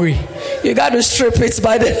own armory. You got to strip it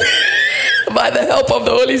by the help of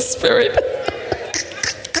the Holy Spirit.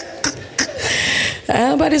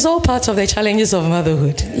 But it's all part of the challenges of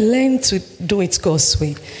motherhood. Learn to do it God's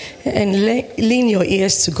way. And lean your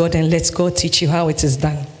ears to God and let God teach you how it is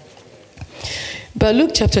done. But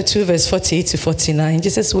Luke chapter 2, verse 48 to 49,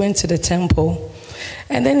 Jesus went to the temple.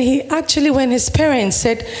 And then he actually, when his parents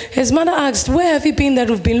said, his mother asked, where have you been that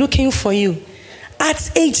we've been looking for you?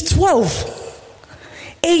 At age 12,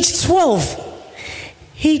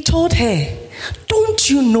 he told her, don't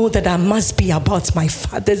you know that I must be about my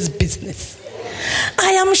father's business?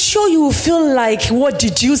 I am sure you will feel like, what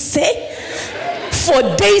did you say? For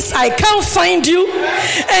days I can't find you,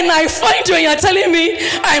 and I find you and you're telling me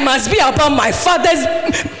I must be about my father's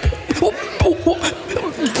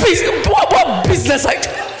what business?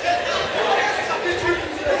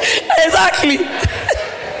 Exactly.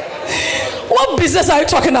 What business are you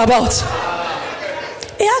talking about?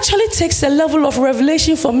 It actually takes a level of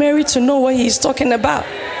revelation for Mary to know what he's talking about.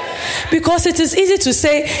 Because it is easy to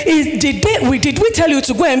say, did we tell you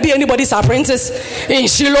to go and be anybody's apprentice in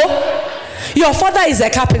Shiloh? Your father is a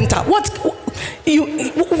carpenter. How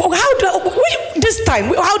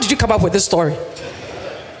did you come up with this story?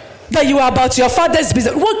 That you are about your father's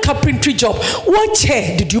business. What carpentry job? What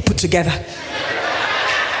chair did you put together?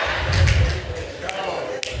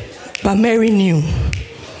 But Mary knew.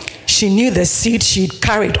 She knew the seed she'd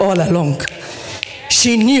carried all along.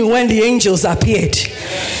 She knew when the angels appeared.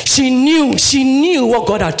 She knew what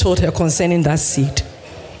God had told her concerning that seed.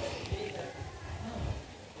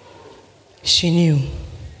 She knew.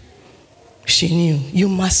 You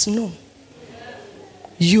must know.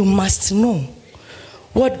 You must know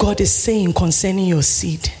what God is saying concerning your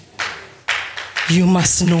seed. You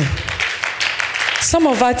must know. Some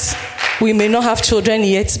of us, we may not have children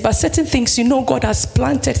yet, but certain things you know God has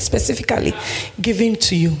planted specifically, given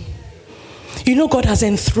to you. You know God has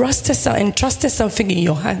entrusted something in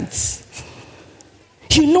your hands.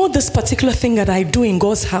 You know this particular thing that I do in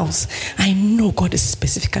God's house. I know God has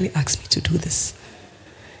specifically asked me to do this.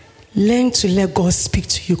 Learn to let God speak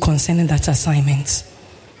to you concerning that assignment.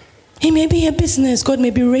 It may be a business. God may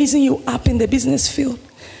be raising you up in the business field.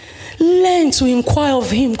 Learn to inquire of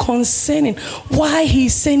him concerning why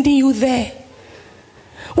he's sending you there.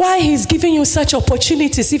 Why he's giving you such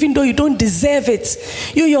opportunities even though you don't deserve it.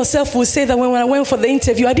 You yourself will say that when I went for the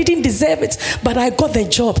interview, I didn't deserve it, but I got the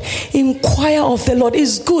job. Inquire of the Lord.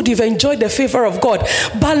 It's good you've enjoyed the favor of God,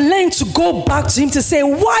 but learn to go back to him to say,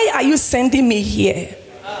 why are you sending me here?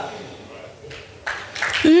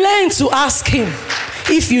 Learn to ask him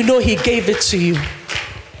if you know he gave it to you.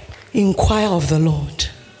 Inquire of the Lord.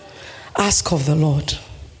 Ask of the Lord.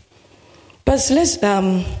 But let's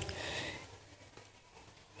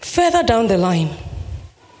further down the line,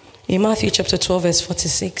 in Matthew chapter 12, verse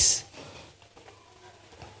 46,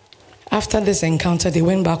 After this encounter, they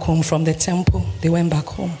went back home from the temple. They went back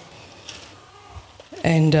home.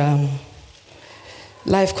 And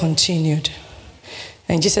life continued.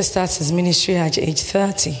 And Jesus starts his ministry at age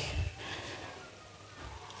 30.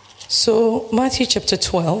 So, Matthew chapter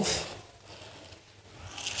 12.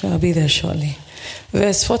 I'll be there shortly.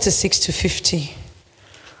 Verse 46 to 50.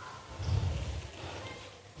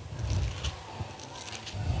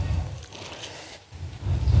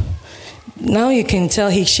 Now you can tell,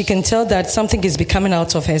 she can tell that something is becoming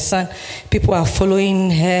out of her son. People are following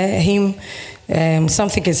him.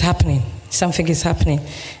 Something is happening. Something is happening.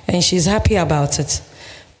 And she's happy about it.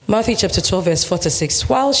 Matthew chapter 12, verse 46.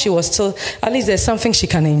 While she was still, at least there's something she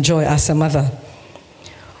can enjoy as a mother.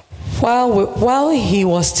 While he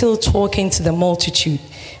was still talking to the multitude,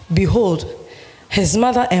 behold, his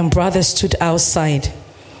mother and brother stood outside,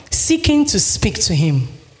 seeking to speak to him.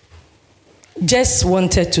 Just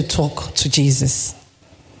wanted to talk to Jesus.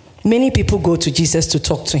 Many people go to Jesus to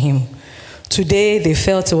talk to him. Today, they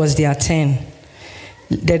felt it was their turn.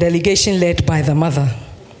 The delegation led by the mother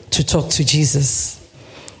to talk to Jesus.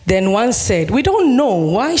 Then one said, we don't know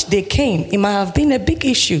why they came. It might have been a big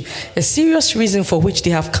issue, a serious reason for which they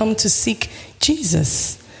have come to seek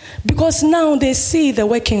Jesus. Because now they see the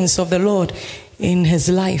workings of the Lord in his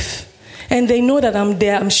life. And they know that I'm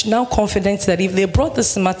there. I'm now confident that if they brought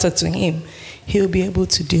this matter to him, he'll be able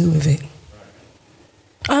to deal with it.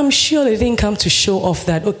 I'm sure they didn't come to show off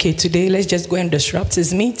that, okay, today let's just go and disrupt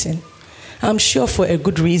his meeting. I'm sure for a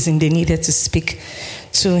good reason they needed to speak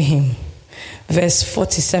to him. Verse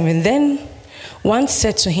 47, then one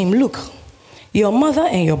said to him, look, your mother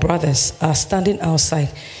and your brothers are standing outside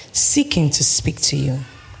seeking to speak to you.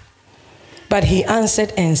 But he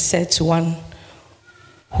answered and said to one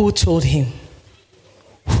who told him,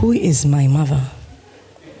 who is my mother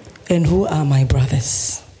and who are my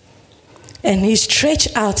brothers? And he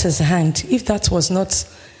stretched out his hand. If that was not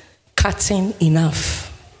cutting enough,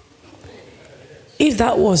 if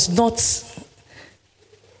that was not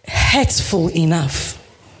hurtful enough,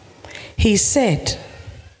 he said,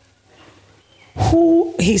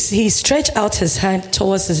 he stretched out his hand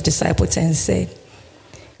towards his disciples and said,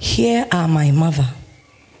 here are my mother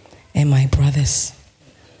and my brothers.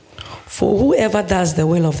 For whoever does the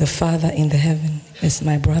will of the Father in the heaven is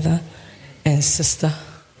my brother and sister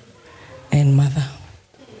and mother.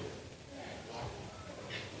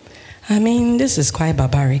 I mean, this is quite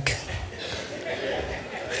barbaric.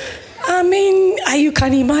 I mean, you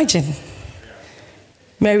can imagine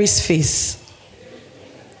Mary's face.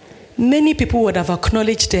 Many people would have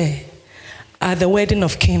acknowledged her at the wedding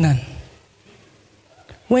of Canaan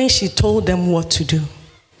when she told them what to do.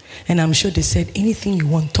 And I'm sure they said, anything you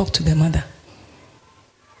want, talk to the mother.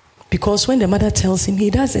 Because when the mother tells him,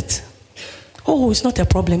 he does it. Oh, it's not a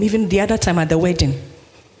problem. Even the other time at the wedding,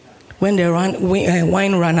 when the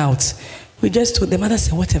wine ran out, we just told the mother,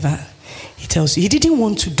 said, whatever he tells you. He didn't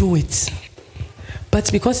want to do it.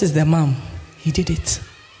 But because it's the mom, he did it.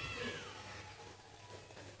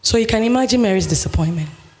 So you can imagine Mary's disappointment.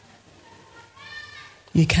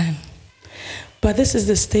 You can. But this is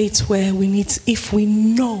the state where we need, if we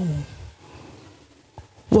know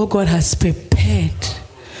what God has prepared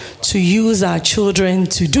to use our children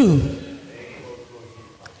to do,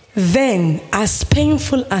 then as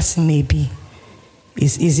painful as it may be,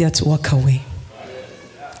 it's easier to walk away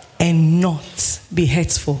and not be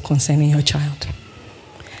hurtful concerning your child.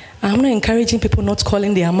 I'm not encouraging people not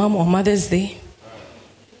calling their mom on Mother's Day.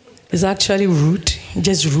 It's actually rude.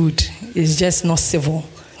 Just rude. It's just not civil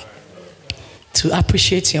to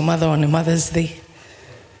appreciate your mother on a Mother's Day.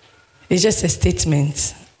 It's just a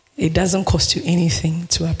statement. It doesn't cost you anything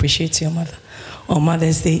to appreciate your mother on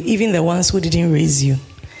Mother's Day. Even the ones who didn't raise you.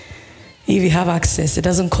 If you have access, it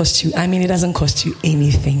doesn't cost you. It doesn't cost you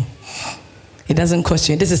anything. It doesn't cost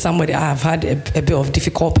you. This is somebody I've had a bit of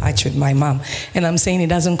difficult patch with my mom. And I'm saying it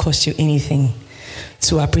doesn't cost you anything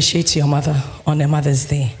to appreciate your mother on a Mother's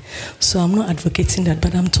Day. So I'm not advocating that,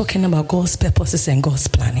 but I'm talking about God's purposes and God's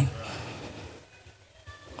planning.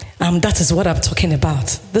 That is what I'm talking about.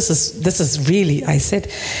 This is really,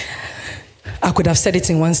 I could have said it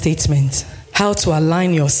in one statement. How to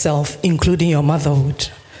align yourself, including your motherhood,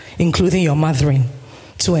 including your mothering,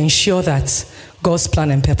 to ensure that God's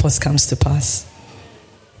plan and purpose comes to pass.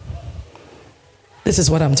 This is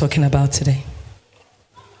what I'm talking about today.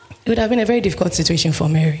 It would have been a very difficult situation for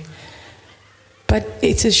Mary. But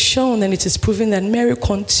it is shown and it is proven that Mary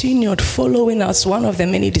continued following as one of the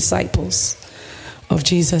many disciples of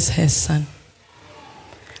Jesus, her son.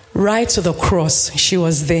 Right to the cross, she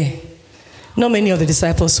was there. Not many of the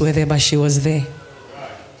disciples were there, but she was there.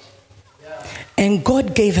 And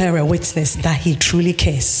God gave her a witness that he truly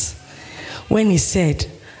cares when he said,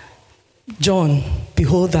 John,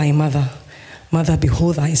 behold thy mother. Mother,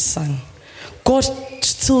 behold thy son. God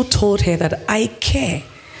still told her that I care.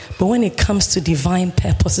 But when it comes to divine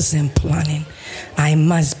purposes and planning, I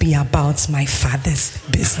must be about my Father's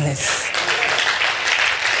business.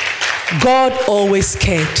 God always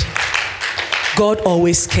cared. God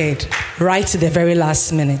always cared. Right to the very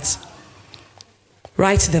last minute.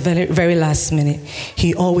 Right to the very, very last minute.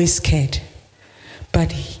 He always cared.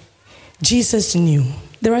 But Jesus knew.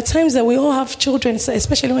 There are times that we all have children,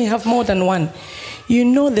 especially when you have more than one. You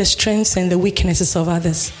know the strengths and the weaknesses of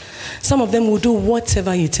others. Some of them will do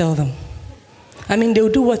whatever you tell them. I mean, they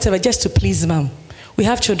will do whatever just to please mom. We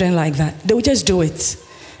have children like that. They will just do it.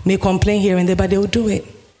 May complain here and there, but they will do it.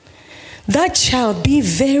 That child, be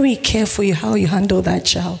very careful how you handle that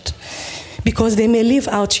child. Because they may live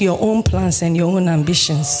out your own plans and your own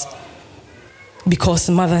ambitions. Because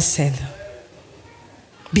mother said.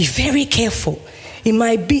 Be very careful. It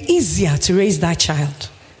might be easier to raise that child.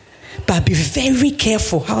 But be very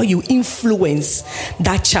careful how you influence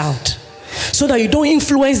that child. So that you don't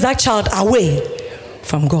influence that child away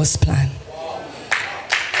from God's plan.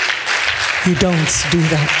 You don't do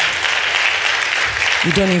that.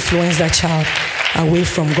 You don't influence that child away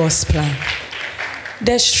from God's plan.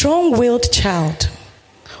 The strong-willed child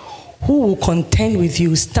who will contend with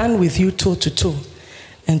you, stand with you toe to toe,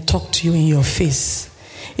 and talk to you in your face.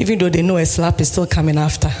 Even though they know a slap is still coming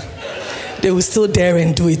after. They will still dare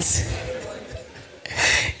and do it.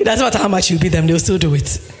 It doesn't matter how much you beat them, they will still do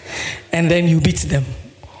it. And then you beat them.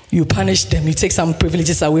 You punish them. You take some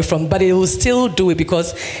privileges away from them. But they will still do it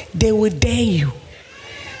because they will dare you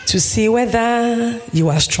to see whether you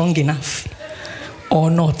are strong enough or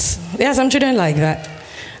not. There are some children like that.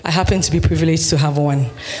 I happen to be privileged to have one.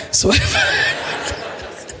 So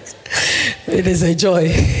it is a joy.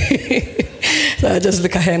 So I just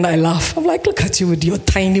look at her and I laugh. I'm like, look at you with your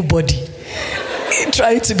tiny body.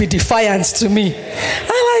 Trying to be defiant to me.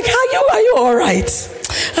 I'm like, are you all right?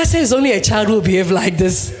 I said, it's only a child who will behave like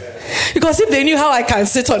this. Because if they knew how I can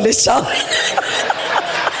sit on this child.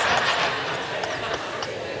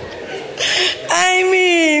 I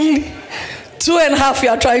mean, 2.5, you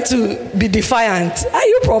are trying to be defiant. Are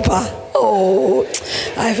you proper? Oh,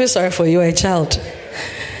 I feel sorry for you, a child.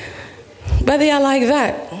 But they are like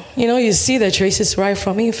that. You know, you see the traces right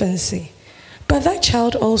from infancy. But that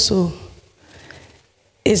child also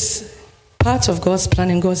is part of God's plan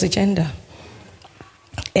and God's agenda.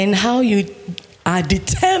 And how you are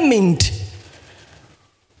determined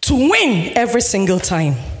to win every single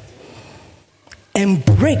time and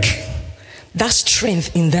break that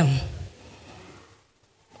strength in them.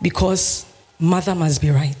 Because mother must be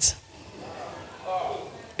right.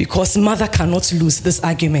 Because mother cannot lose this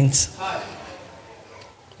argument.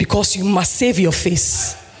 Because you must save your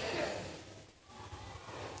face.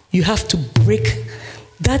 You have to break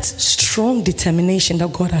that strong determination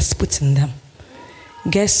that God has put in them.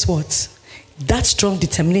 Guess what? That strong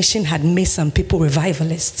determination had made some people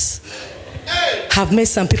revivalists. Have made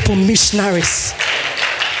some people missionaries.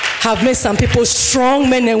 Have made some people strong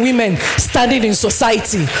men and women standing in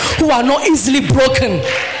society who are not easily broken.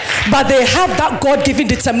 But they have that God-given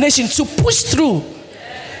determination to push through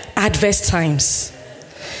adverse times.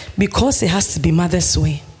 Because it has to be mother's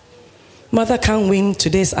way. Mother can't win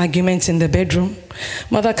today's argument in the bedroom.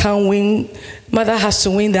 Mother has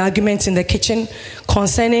to win the argument in the kitchen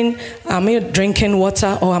concerning, am I drinking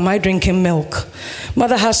water or am I drinking milk?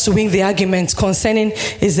 Mother has to win the argument concerning,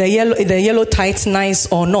 is the yellow tight nice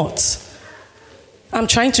or not? I'm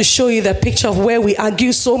trying to show you the picture of where we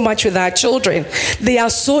argue so much with our children. They are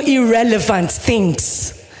so irrelevant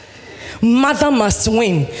things. Mother must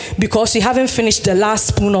win because you haven't finished the last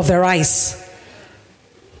spoon of the rice.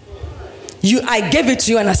 I gave it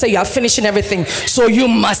to you and I said you are finishing everything, so you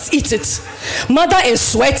must eat it. Mother is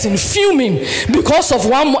sweating, fuming because of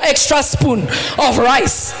one more extra spoon of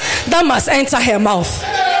rice that must enter her mouth.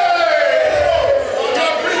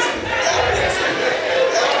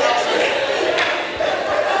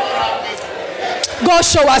 God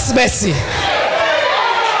show us mercy.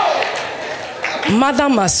 Mother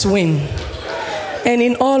must win. And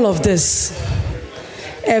in all of this,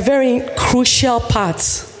 a very crucial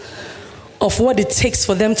part of what it takes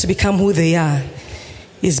for them to become who they are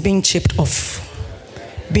is being chipped off.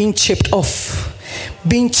 Being chipped off.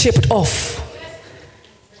 Being chipped off.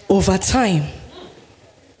 Over time,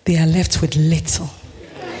 they are left with little.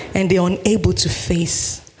 And they are unable to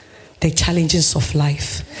face the challenges of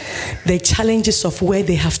life. The challenges of where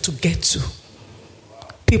they have to get to.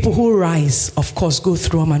 People who rise, of course, go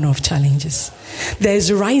through a manner of challenges. There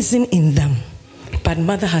is rising in them. But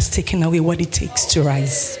mother has taken away what it takes to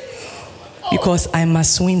rise. because I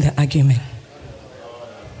must win the argument.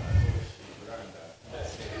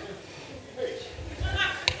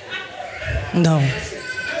 No.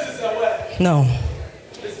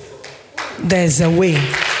 There's a way.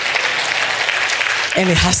 And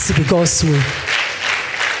it has to be God's way.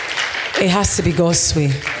 It has to be God's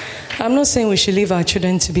way. I'm not saying we should leave our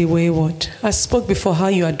children to be wayward. I spoke before how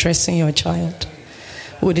you're addressing your child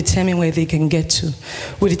will determine where they can get to,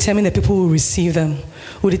 will determine the people who receive them,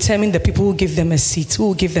 will determine the people who give them a seat, who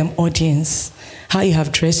will give them audience. How you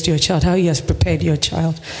have dressed your child, how you have prepared your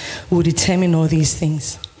child will determine all these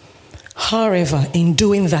things. However, in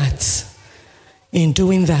doing that,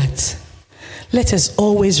 let us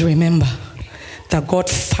always remember that God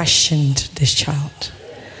fashioned this child.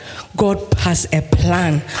 God has a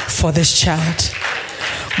plan for this child.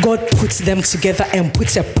 God puts them together and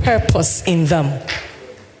puts a purpose in them.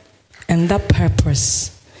 And that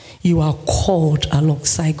purpose, you are called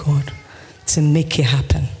alongside God to make it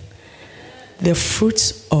happen. The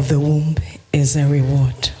fruit of the womb is a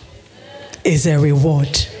reward. Is a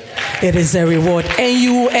reward. It is a reward. And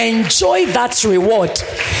you enjoy that reward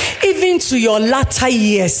even to your latter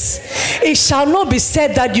years. It shall not be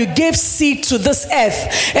said that you gave seed to this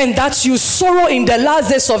earth and that you sorrow in the last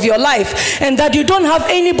days of your life and that you don't have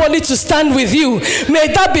anybody to stand with you.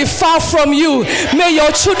 May that be far from you. May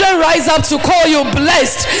your children rise up to call you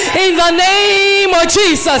blessed in the name of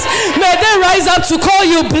Jesus. May they rise up to call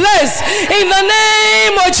you blessed in the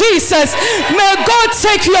name of Jesus. May God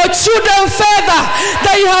take your children further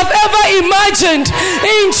than you have ever imagined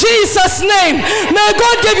in Jesus' name. May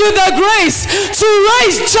God give you the grace to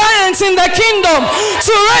raise giants in the kingdom,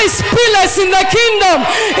 to raise pillars in the kingdom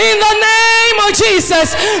in the name of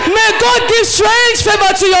Jesus. May God give strange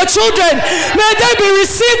favor to your children. May they be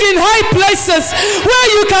received in high places where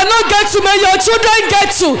you cannot get to. May your children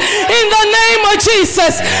get to in the name of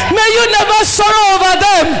Jesus. May you never sorrow over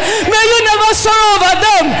them. May you never sorrow over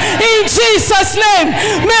them in Jesus' name.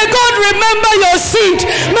 May God remember your seed.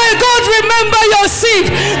 May God remember your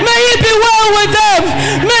seed. May it be well with them.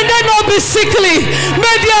 May they not be sickly.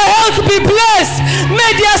 May their health be blessed.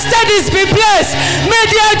 May their studies be blessed. May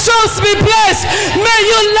their jobs be blessed. May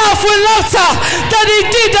you laugh with laughter that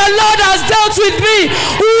indeed the Lord has dealt with me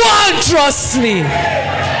wondrously.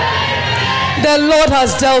 The Lord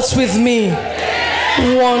has dealt with me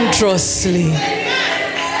wondrously.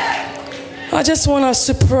 I just want us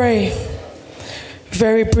to pray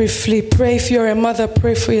very briefly. Pray if you're a mother,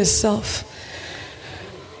 pray for yourself.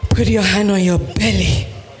 Put your hand on your belly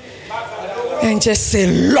and just say,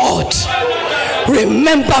 Lord,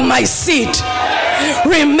 remember my seed.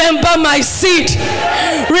 Remember my seed.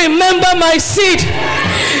 Remember my seed.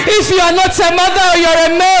 If you are not a mother or you're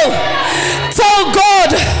a male, tell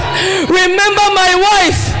God, remember my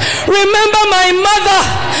wife. Remember my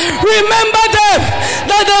mother. Remember them,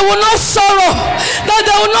 that they will not sorrow, that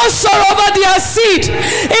they will not sorrow over their seed.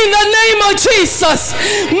 In the name of Jesus,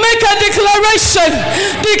 make a declaration.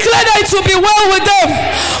 Declare that it will be well with them.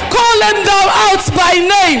 Call them down out by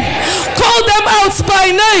name. Call them out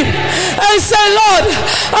by name and say, Lord,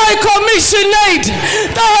 I commission Nate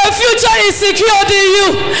that her future is secured in you.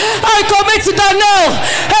 I commit to Danielle,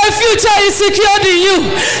 her future is secured in you.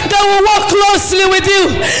 They will walk closely with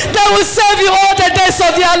you. They will serve you all the days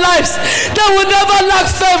of their lives. They will never lack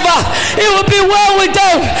favor. It will be well with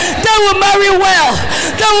them. They will marry well.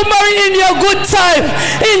 They will marry in your good time.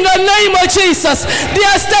 In the name of Jesus,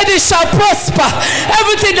 their studies shall prosper.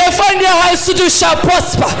 Everything they find their hands to do shall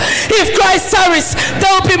prosper. If Christ tarries, they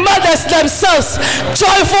will be mothers themselves.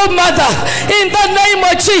 Joyful mother. In the name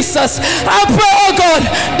of Jesus, I pray, oh God,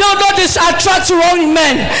 they will not attract wrong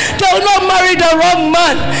men. They will not marry the wrong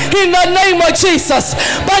man. In the name of Jesus,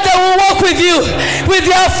 but they will walk with you, with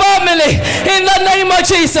your family. In the name of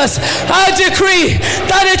Jesus, I decree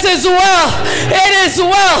that it is well. It is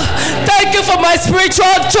well. Thank you for my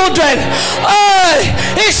spiritual children. Oh,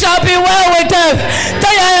 it shall be well with them.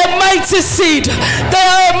 They are a mighty seed. They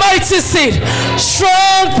are a mighty seed.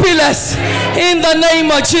 Strong pillars in the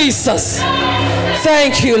name of Jesus.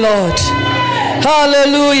 Thank you, Lord.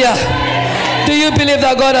 Hallelujah. Do you believe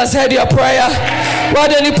that God has heard your prayer? Why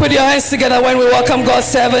don't you put your hands together when we welcome God's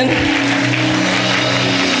servant?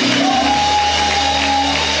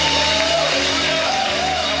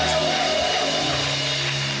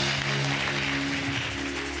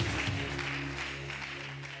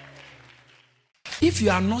 If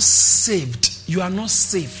you are not saved, you are not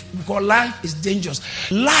safe because life is dangerous.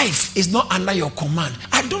 Life is not under your command.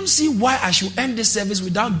 I don't see why I should end this service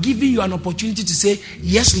without giving you an opportunity to say,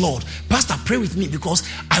 yes, Lord, Pastor, pray with me because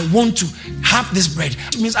I want to have this bread.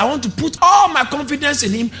 It means I want to put all my confidence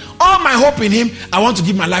in him, all my hope in him. I want to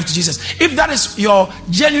give my life to Jesus. If that is your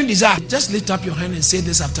genuine desire, just lift up your hand and say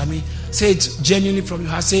this after me. Say it genuinely from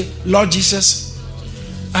your heart. Say, Lord Jesus,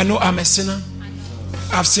 I know I'm a sinner.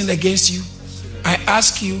 I've sinned against you. I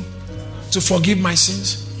ask you to forgive my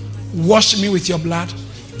sins. Wash me with your blood.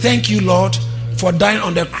 Thank you, Lord, for dying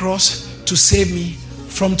on the cross to save me.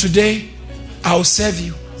 From today, I will serve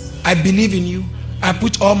you. I believe in you. I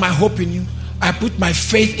put all my hope in you. I put my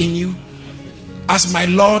faith in you as my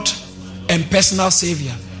Lord and personal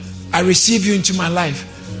Savior. I receive you into my life.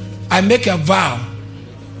 I make a vow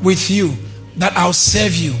with you that I'll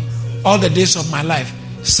serve you all the days of my life.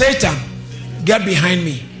 Satan, get behind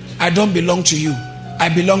me. I don't belong to you. I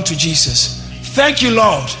belong to Jesus. Thank you,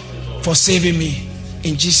 Lord, for saving me.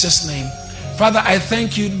 In Jesus' name. Father, I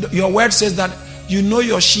thank you. Your word says that you know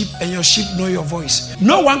your sheep and your sheep know your voice.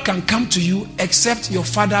 No one can come to you except your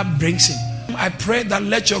Father brings him. I pray that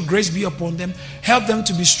let your grace be upon them. Help them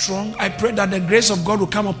to be strong. I pray that the grace of God will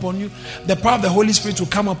come upon you. The power of the Holy Spirit will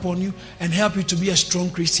come upon you and help you to be a strong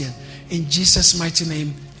Christian. In Jesus' mighty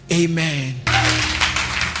name, amen.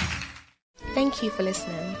 Thank you for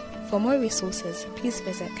listening. For more resources, please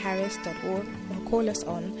visit charis.org or call us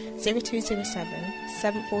on 0207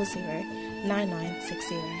 740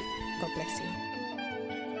 9960. God bless you.